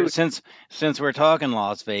 since we're talking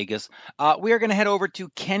Las Vegas, we are going to head over to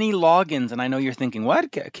Kenny Loggins, and I know you're thinking,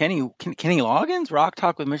 what? Kenny Loggins? Rock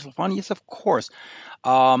Talk with Mitch LaFon? Yes, of course.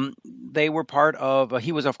 They were part of.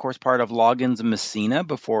 He was, of course, part of Loggins and Messina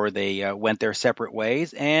before they went their separate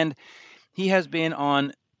ways, and He has been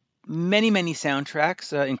on many, many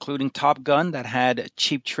soundtracks, including Top Gun that had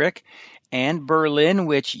Cheap Trick, and Berlin,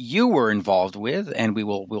 which you were involved with, and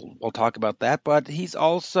we'll talk about that. But he's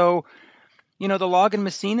also, the Logan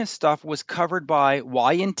Messina stuff was covered by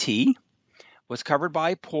Y&T, was covered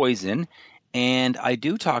by Poison, and I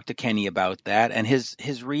do talk to Kenny about that. And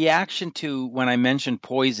his reaction to when I mentioned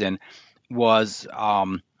Poison was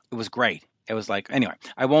it was great. It was like, anyway,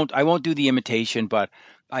 I won't do the imitation, but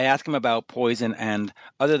I asked him about Poison, and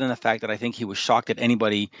other than the fact that I think he was shocked that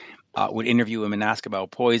anybody would interview him and ask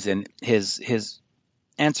about Poison, his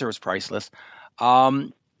answer was priceless.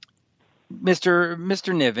 Mr.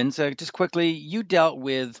 Nivens, just quickly, you dealt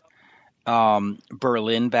with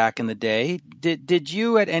Berlin back in the day. Did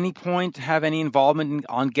you at any point have any involvement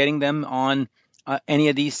on getting them on any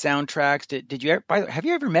of these soundtracks? Did you have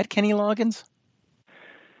you ever met Kenny Loggins?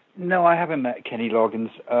 No, I haven't met Kenny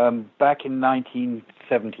Loggins. Back in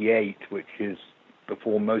 1978, which is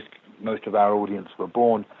before most of our audience were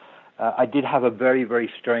born, I did have a very,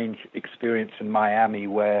 very strange experience in Miami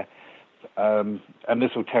where, and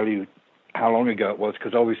this will tell you how long ago it was,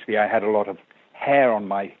 because obviously I had a lot of hair on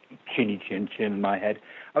my chin in my head.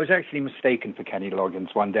 I was actually mistaken for Kenny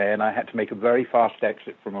Loggins one day, and I had to make a very fast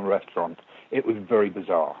exit from a restaurant. It was very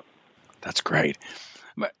bizarre. That's great.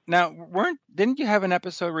 But now, didn't you have an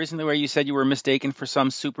episode recently where you said you were mistaken for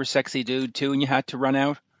some super sexy dude too, and you had to run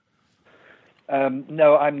out?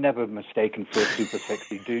 No, I'm never mistaken for a super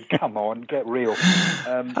sexy dude. Come on, get real.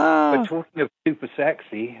 But talking of super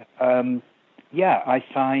sexy, I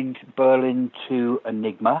signed Berlin to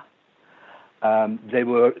Enigma. They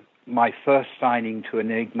were my first signing to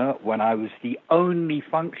Enigma when I was the only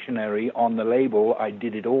functionary on the label. I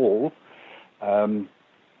did it all.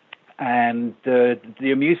 And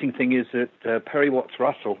the amusing thing is that Perry Watts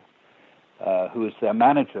Russell, who was their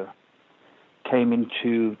manager, came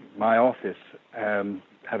into my office,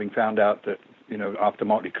 having found out that, after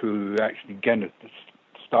Motley Crue, we were actually going to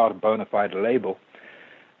start a bona fide label.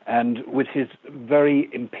 And with his very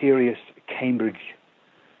imperious Cambridge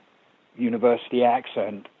University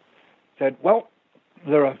accent, said, well,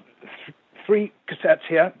 there are 3 cassettes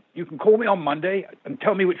here. You can call me on Monday and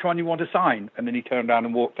tell me which one you want to sign. And then he turned around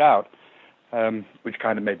and walked out, which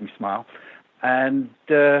kind of made me smile. And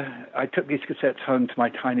I took these cassettes home to my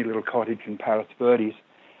tiny little cottage in Palos Verdes.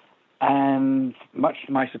 And much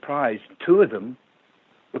to my surprise, 2 of them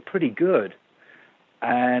were pretty good.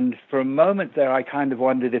 And for a moment there, I kind of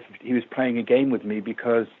wondered if he was playing a game with me,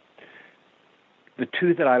 because the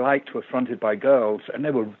 2 that I liked were fronted by girls, and they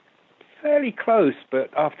were fairly close, but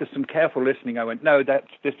after some careful listening, I went, no, that's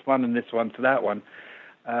this one and this one to that one.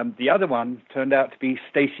 The other one turned out to be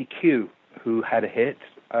Stacey Q, who had a hit,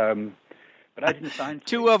 but I didn't sign.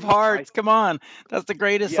 2 of Hearts, come on. That's the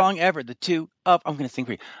greatest song ever. The 2 of, I'm going to sing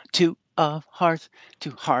for you. 2 of Hearts,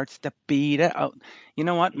 2 hearts that beat out. You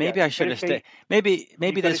know what? Maybe I should have stayed. Maybe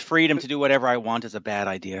this freedom to do whatever I want is a bad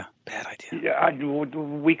idea. Bad idea. Yeah,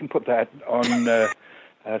 we can put that on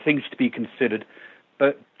things to be considered.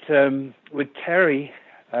 But with Terry,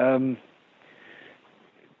 Terry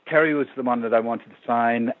was the one that I wanted to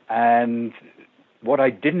sign, and what I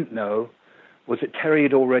didn't know was that Terry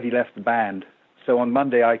had already left the band. So on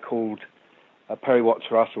Monday I called Perry Watts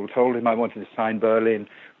Russell, told him I wanted to sign Berlin,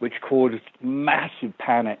 which caused massive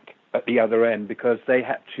panic at the other end because they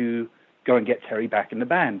had to go and get Terry back in the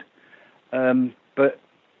band. But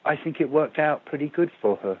I think it worked out pretty good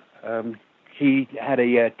for her. She had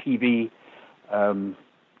a TV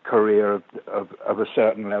career of a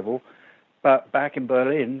certain level, but back in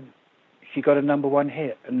Berlin, she got a #1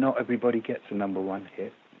 hit, and not everybody gets a #1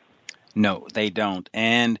 hit. No, they don't.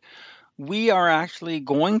 And we are actually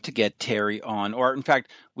going to get Terry on, or in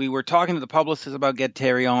fact, we were talking to the publicist about get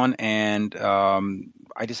Terry on, and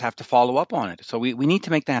I just have to follow up on it. So we need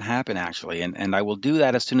to make that happen, actually, and I will do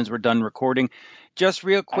that as soon as we're done recording. Just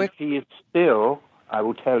real quick. And she is still, I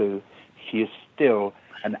will tell you, she is still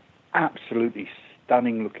an absolutely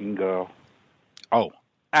stunning-looking girl. Oh,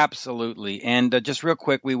 absolutely. And just real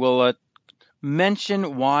quick, we will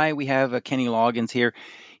mention why we have Kenny Loggins here.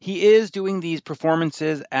 He is doing these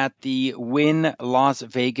performances at the Wynn Las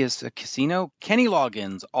Vegas Casino. Kenny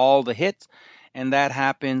Loggins, all the hits. And that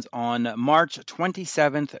happens on March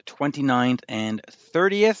 27th, 29th, and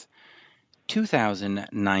 30th,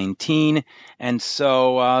 2019. And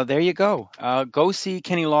so there you go. Go see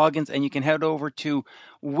Kenny Loggins, and you can head over to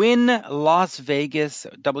Wynn Las Vegas,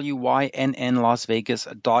 WYNN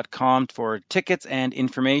LasVegas.com for tickets and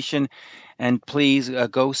information. And please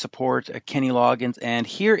go support Kenny Loggins. And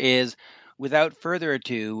here is, without further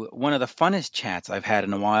ado, one of the funnest chats I've had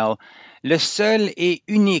in a while. Le seul et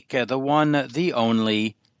unique, the one, the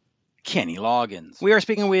only, Kenny Loggins. We are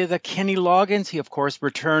speaking with Kenny Loggins. He, of course,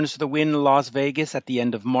 returns to the Wynn Las Vegas at the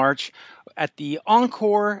end of March at the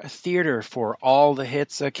Encore Theater for all the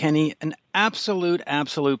hits. Kenny, an absolute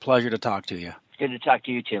pleasure to talk to you. Good to talk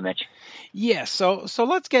to you too, Mitch. Yes, so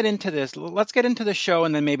let's get into this. Let's get into the show,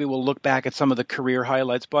 and then maybe we'll look back at some of the career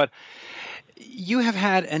highlights. But you have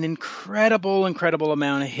had an incredible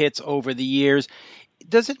amount of hits over the years.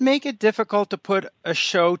 Does it make it difficult to put a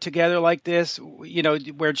show together like this,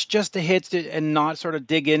 where it's just the hits and not sort of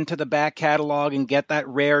dig into the back catalog and get that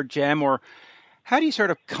rare gem? Or how do you sort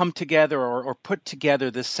of come together or put together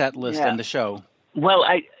the set list and the show? Well,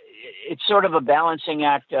 it's sort of a balancing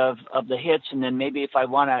act of the hits, and then maybe if I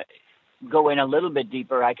want to go in a little bit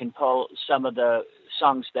deeper, I can pull some of the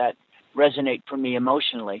songs that resonate for me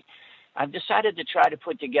emotionally. I've decided to try to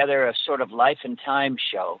put together a sort of life and time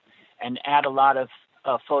show and add a lot of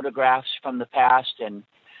photographs from the past and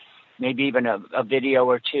maybe even a video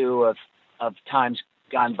or two of times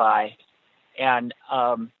gone by, and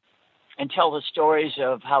tell the stories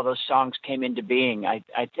of how those songs came into being. I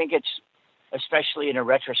think it's, especially in a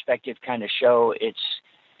retrospective kind of show,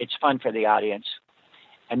 it's fun for the audience.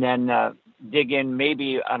 And then dig in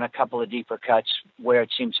maybe on a couple of deeper cuts where it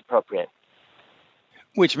seems appropriate.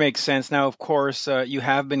 Which makes sense. Now, of course, you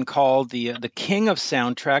have been called the king of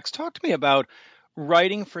soundtracks. Talk to me about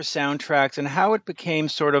writing for soundtracks and how it became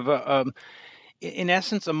sort of in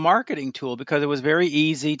essence, a marketing tool, because it was very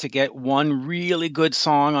easy to get one really good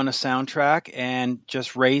song on a soundtrack and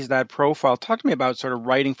just raise that profile. Talk to me about sort of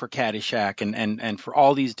writing for Caddyshack and for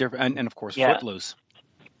all these different, and of course, Footloose.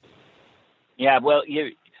 Yeah, well,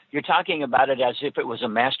 you're talking about it as if it was a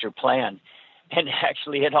master plan. And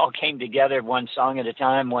actually, it all came together one song at a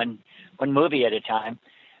time, one movie at a time.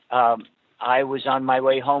 I was on my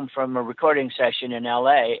way home from a recording session in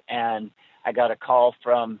L.A., and I got a call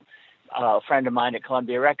from a friend of mine at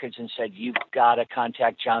Columbia Records and said, "You've got to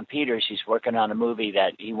contact John Peters. He's working on a movie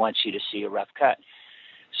that he wants you to see a rough cut."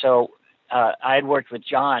 So I had worked with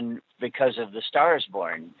John because of the Star is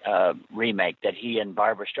Born remake that he and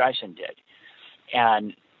Barbra Streisand did.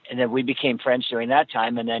 And then we became friends during that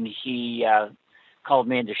time, and then he called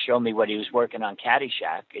me in to show me what he was working on,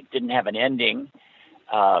 Caddyshack. It didn't have an ending,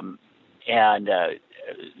 so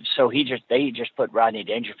they just put Rodney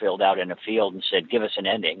Dangerfield out in a field and said, "Give us an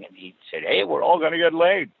ending." And he said, "Hey, we're all going to get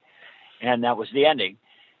laid," and that was the ending.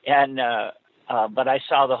 And but I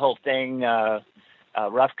saw the whole thing,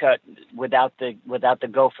 rough cut without the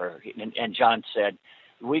gopher. And John said,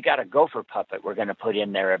 "We got a gopher puppet we're going to put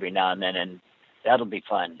in there every now and then, and that'll be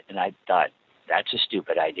fun." And I thought, that's a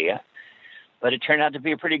stupid idea. But it turned out to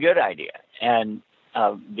be a pretty good idea, and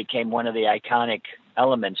became one of the iconic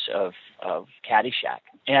elements of Caddyshack.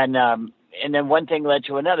 And then one thing led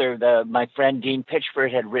to another. My friend Dean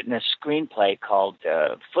Pitchford had written a screenplay called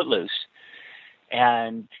Footloose,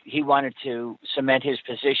 and he wanted to cement his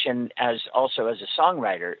position as a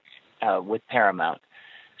songwriter with Paramount.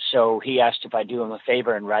 So he asked if I'd do him a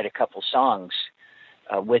favor and write a couple songs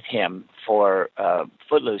with him for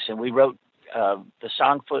Footloose, and we wrote the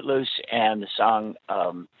song Footloose and the song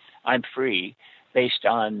I'm Free based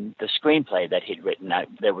on the screenplay that he'd written.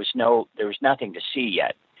 There was nothing to see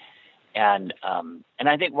yet, and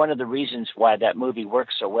I think one of the reasons why that movie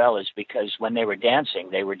works so well is because when they were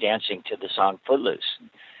dancing to the song Footloose,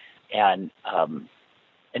 and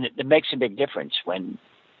it makes a big difference when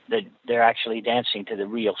they're actually dancing to the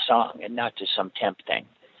real song and not to some temp thing.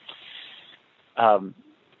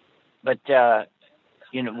 But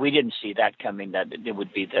we didn't see that coming, that it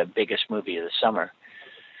would be the biggest movie of the summer.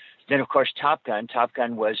 Then, of course, Top Gun. Top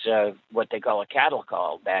Gun was what they call a cattle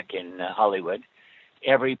call back in Hollywood.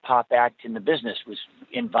 Every pop act in the business was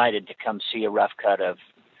invited to come see a rough cut of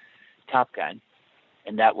Top Gun.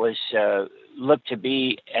 And that was looked to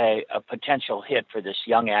be a potential hit for this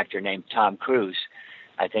young actor named Tom Cruise.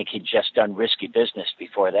 I think he'd just done Risky Business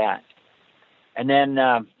before that. And then,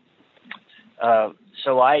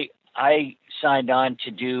 so I signed on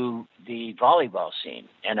to do the volleyball scene,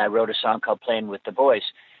 and I wrote a song called Playing with the Boys.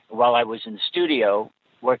 While I was in the studio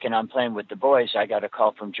working on Playing with the Boys, I got a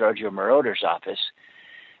call from Giorgio Moroder's office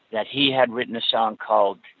that he had written a song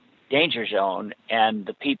called Danger Zone, and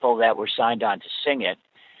the people that were signed on to sing it,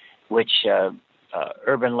 which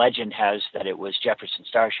urban legend has that it was Jefferson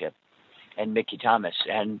Starship and Mickey Thomas,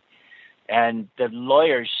 and the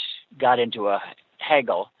lawyers got into a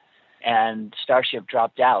haggle, and Starship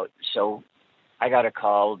dropped out. So I got a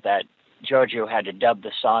call that Giorgio had to dub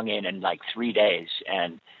the song in like 3 days,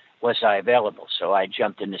 and was I available? So I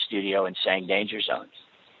jumped in the studio and sang Danger Zone.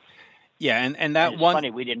 Yeah, and that it's one.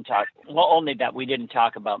 Funny, we didn't talk. Well, only that we didn't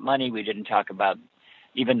talk about money. We didn't talk about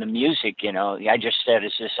even the music, I just said,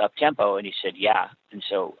 is this up tempo? And he said, yeah. And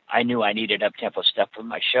so I knew I needed up tempo stuff for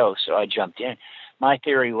my show. So I jumped in. My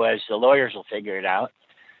theory was the lawyers will figure it out.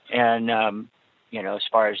 And, as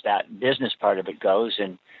far as that business part of it goes,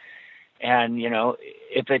 and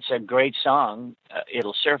if it's a great song,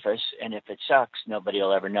 it'll surface. And if it sucks, nobody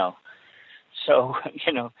will ever know. So,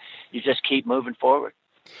 you just keep moving forward.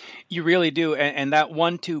 You really do. And that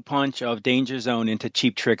 1-2 punch of Danger Zone into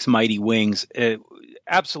Cheap Trick's Mighty Wings,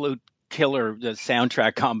 absolute killer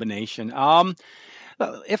soundtrack combination.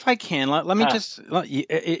 If I can, let me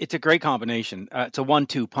it's a great combination. It's a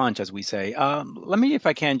 1-2 punch, as we say. Let me, if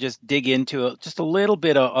I can, just dig into just a little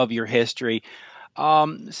bit of your history.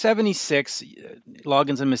 76,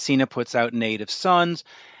 Loggins and Messina puts out Native Sons,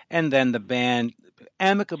 and then the band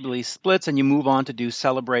amicably splits and you move on to do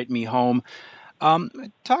Celebrate Me Home.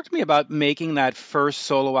 Talk to me about making that first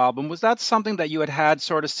solo album. Was that something that you had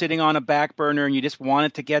sort of sitting on a back burner and you just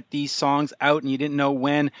wanted to get these songs out and you didn't know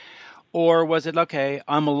when? Or was it, okay,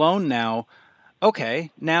 I'm alone now. Okay,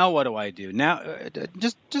 now what do I do? Now,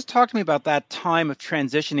 just talk to me about that time of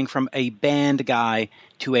transitioning from a band guy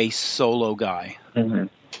to a solo guy. Mm-hmm.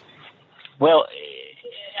 Well,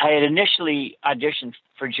 I had initially auditioned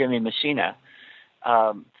for Jimmy Messina,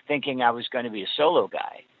 thinking I was going to be a solo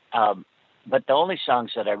guy. But the only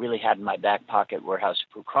songs that I really had in my back pocket were House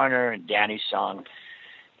of Pooh Corner and Danny's song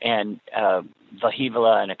and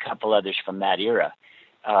Vahivala and a couple others from that era.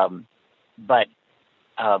 But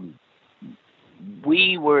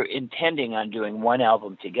we were intending on doing one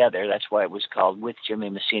album together. That's why it was called With Jimmy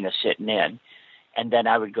Messina Sitting In. And then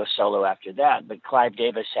I would go solo after that. But Clive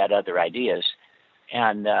Davis had other ideas.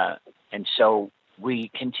 And so we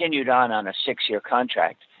continued on a 6-year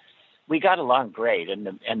contract. We got along great,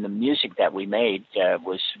 and the music that we made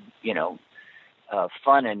was,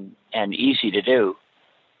 fun and easy to do.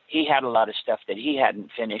 He had a lot of stuff that he hadn't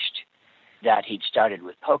finished that he'd started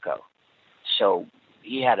with Poco, so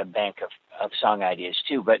he had a bank of song ideas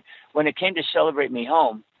too. But when it came to Celebrate Me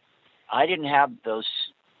Home, I didn't have those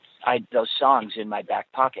songs in my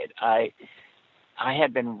back pocket. I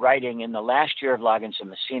had been writing in the last year of Loggins and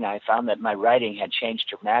Messina. I found that my writing had changed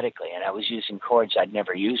dramatically, and I was using chords I'd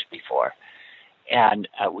never used before. And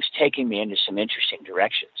it was taking me into some interesting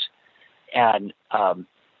directions. And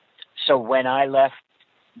so when I left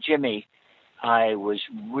Jimmy, I was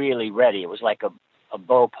really ready. It was like a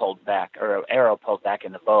bow pulled back, or an arrow pulled back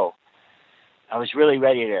in the bow. I was really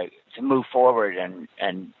ready to move forward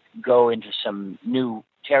and go into some new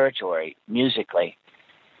territory musically.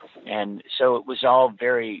 And so it was all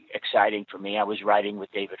very exciting for me. I was writing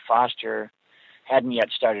with David Foster, hadn't yet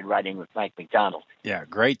started writing with Mike McDonald. Yeah,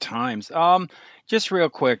 great times. Just real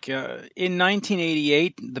quick, in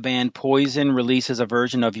 1988, the band Poison releases a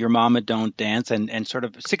version of Your Mama Don't Dance, and sort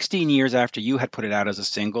of 16 years after you had put it out as a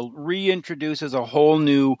single, reintroduces a whole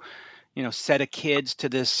new, set of kids to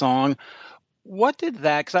this song. What did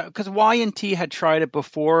that, because Y&T had tried it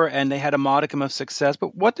before and they had a modicum of success,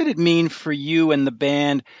 but what did it mean for you and the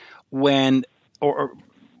band when,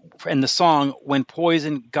 and the song, when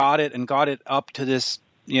Poison got it up to this,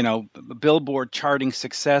 Billboard charting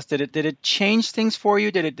success? Did it change things for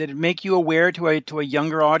you? Did it make you aware to a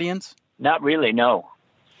younger audience? Not really, no.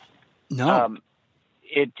 No.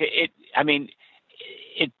 It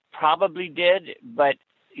probably did, but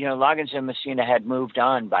Loggins and Messina had moved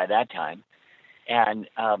on by that time. And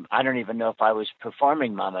I don't even know if I was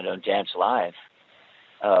performing Mama Don't Dance live.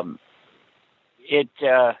 It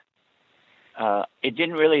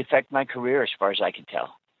didn't really affect my career as far as I can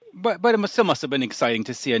tell. But it still must have been exciting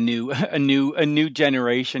to see a new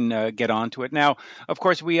generation get onto it. Now, of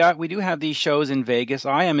course, we do have these shows in Vegas.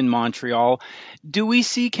 I am in Montreal. Do we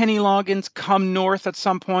see Kenny Loggins come north at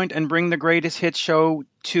some point and bring the Greatest Hits show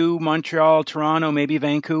to Montreal, Toronto, maybe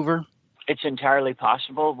Vancouver? It's entirely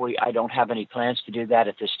possible. I don't have any plans to do that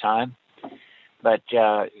at this time, but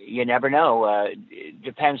you never know. It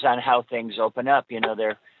depends on how things open up.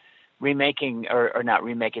 They're remaking or not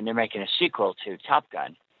remaking. They're making a sequel to Top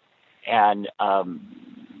Gun, and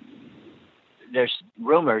there's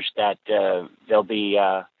rumors that there'll be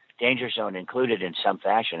Danger Zone included in some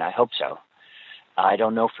fashion. I hope so. I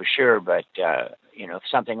don't know for sure, but if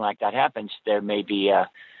something like that happens, there may be a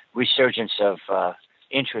resurgence of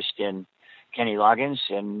interest in Kenny Loggins,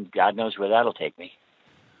 and God knows where that'll take me.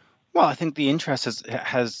 Well, I think the interest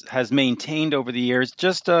has maintained over the years.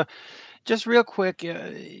 Just real quick,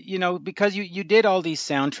 because you did all these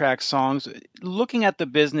soundtrack songs. Looking at the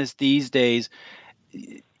business these days,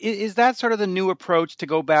 is that sort of the new approach to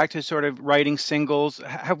go back to sort of writing singles?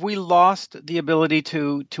 Have we lost the ability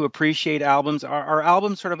to appreciate albums? Are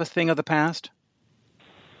albums sort of a thing of the past?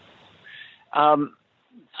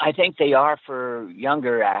 I think they are for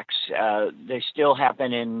younger acts. They still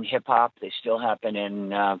happen in hip hop. They still happen in,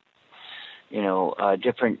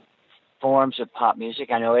 different forms of pop music.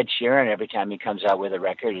 I know Ed Sheeran, every time he comes out with a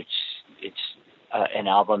record, it's an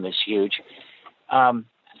album is huge.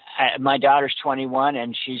 My daughter's 21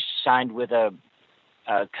 and she's signed with a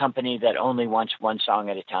company that only wants one song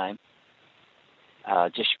at a time.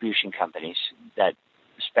 Distribution companies that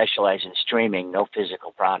specialize in streaming, no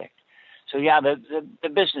physical product. So yeah, the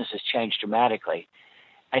business has changed dramatically.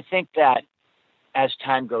 I think that as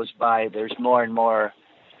time goes by, there's more and more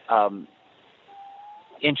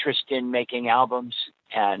interest in making albums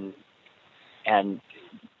and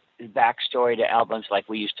backstory to albums. Like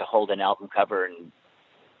we used to hold an album cover and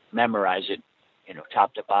memorize it,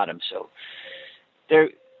 top to bottom. So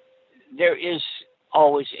there is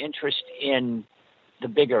always interest in the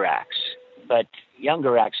bigger acts, but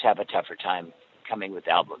younger acts have a tougher time coming with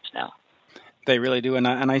albums now. They really do, and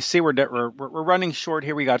I see we're running short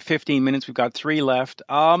here. We got 15 minutes. We've got 3 left.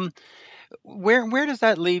 Where does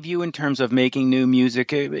that leave you in terms of making new music?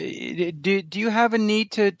 Do you have a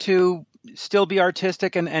need to still be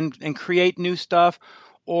artistic and create new stuff,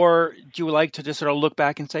 or do you like to just sort of look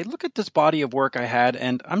back and say, look at this body of work I had,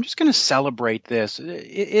 and I'm just going to celebrate this?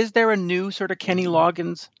 Is there a new sort of Kenny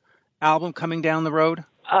Loggins album coming down the road?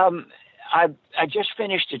 I just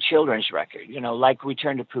finished a children's record, like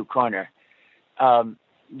Return to Pooh Corner.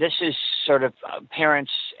 This is sort of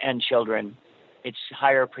parents and children. It's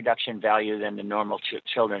higher production value than the normal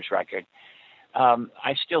children's record.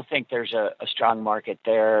 I still think there's a strong market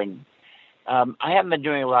there. And I haven't been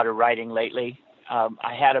doing a lot of writing lately.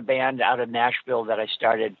 I had a band out of Nashville that I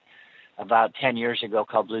started about 10 years ago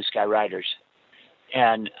called Blue Sky Riders.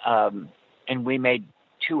 And we made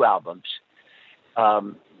 2 albums.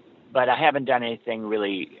 But I haven't done anything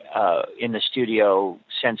really in the studio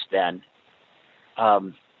since then.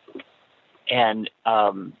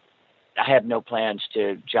 I have no plans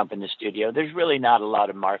to jump in the studio. There's really not a lot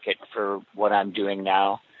of market for what I'm doing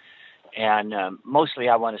now. And mostly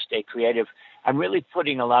I want to stay creative. I'm really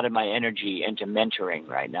putting a lot of my energy into mentoring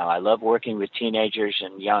right now. I love working with teenagers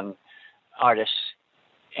and young artists.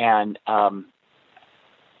 And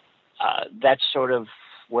that's sort of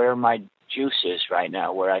where my juice is right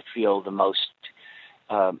now, where I feel the most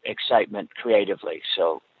excitement creatively.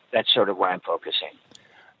 So that's sort of where I'm focusing.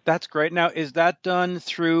 That's great. Now, is that done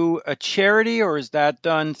through a charity or is that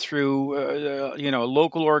done through, a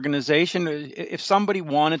local organization? If somebody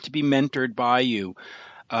wanted to be mentored by you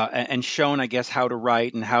and shown, I guess, how to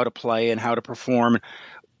write and how to play and how to perform,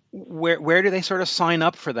 where do they sort of sign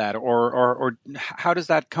up for that, or how does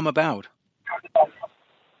that come about?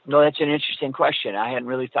 No, that's an interesting question. I hadn't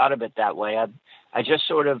really thought of it that way. I just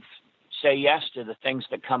sort of say yes to the things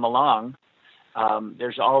that come along.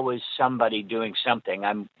 There's always somebody doing something.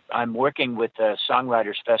 I'm working with the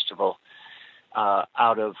Songwriters Festival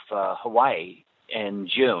out of Hawaii in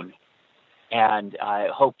June, and I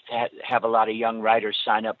hope to have a lot of young writers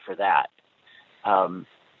sign up for that. And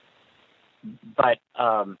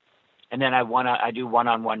then I do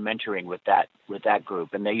one-on-one mentoring with that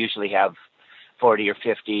group, and they usually have 40 or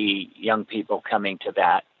 50 young people coming to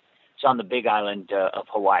that. It's on the Big Island of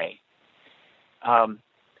Hawaii.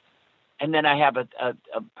 And then I have a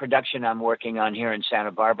production I'm working on here in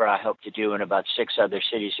Santa Barbara. I hope to do in about 6 other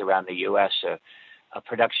cities around the U.S., a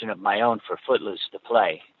production of my own for Footloose, the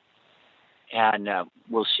play. And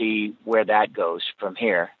we'll see where that goes from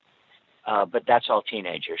here. But that's all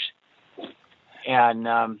teenagers. And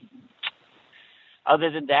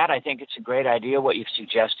other than that, I think it's a great idea what you've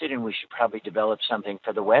suggested, and we should probably develop something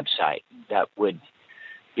for the website that would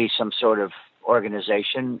be some sort of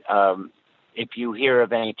organization. If you hear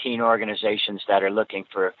of any teen organizations that are looking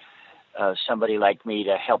for somebody like me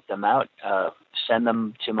to help them out, send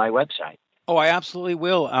them to my website. Oh, I absolutely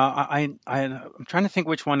will. I'm trying to think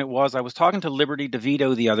which one it was. I was talking to Liberty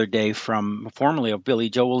DeVito the other day formerly of Billy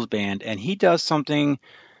Joel's band, and he does something.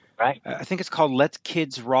 Right. I think it's called Let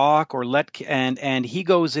Kids Rock, and he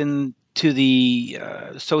goes into the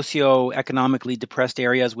socioeconomically depressed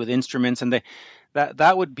areas with instruments, and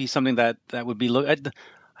that would be something that would be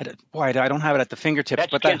I don't have it at the fingertips,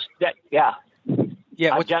 I've done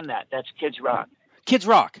that. That's Kids Rock. Kids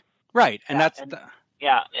Rock, right? And that's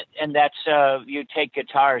you take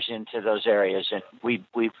guitars into those areas, and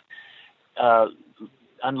we've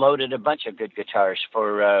unloaded a bunch of good guitars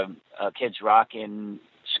for Kids Rock in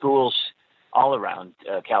schools all around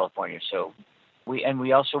California. So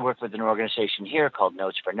we also work with an organization here called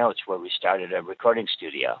Notes for Notes, where we started a recording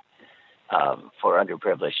studio for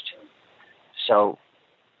underprivileged. So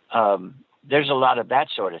there's a lot of that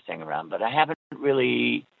sort of thing around, but I haven't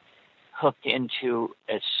really hooked into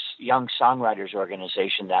a young songwriters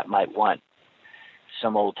organization that might want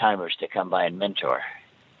some old timers to come by and mentor?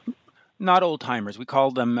 Not old timers. We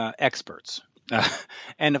call them experts. Just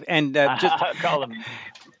call them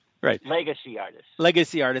right. Legacy artists.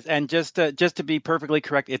 Legacy artists. And just to be perfectly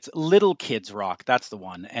correct, it's little kids rock. That's the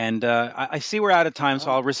one. And I see we're out of time,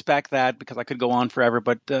 so I'll respect that because I could go on forever.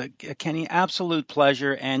 But Kenny, absolute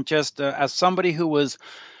pleasure. And just as somebody who was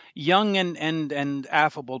young and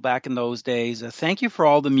affable back in those days, thank you for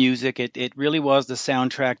all the music. It really was the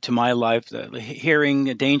soundtrack to my life. Hearing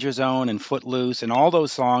Danger Zone and Footloose and all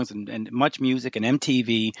those songs and much music and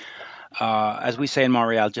MTV. As we say in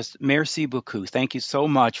Montreal, just merci beaucoup. Thank you so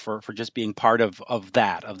much for just being part of the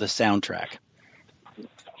soundtrack.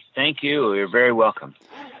 Thank you. You're very welcome.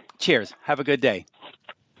 Cheers. Have a good day.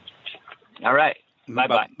 All right.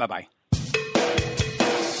 Bye-bye. Bye-bye.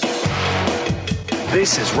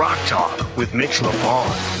 This is Rock Talk with Mitch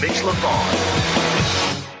LaFon. Mitch LaFon.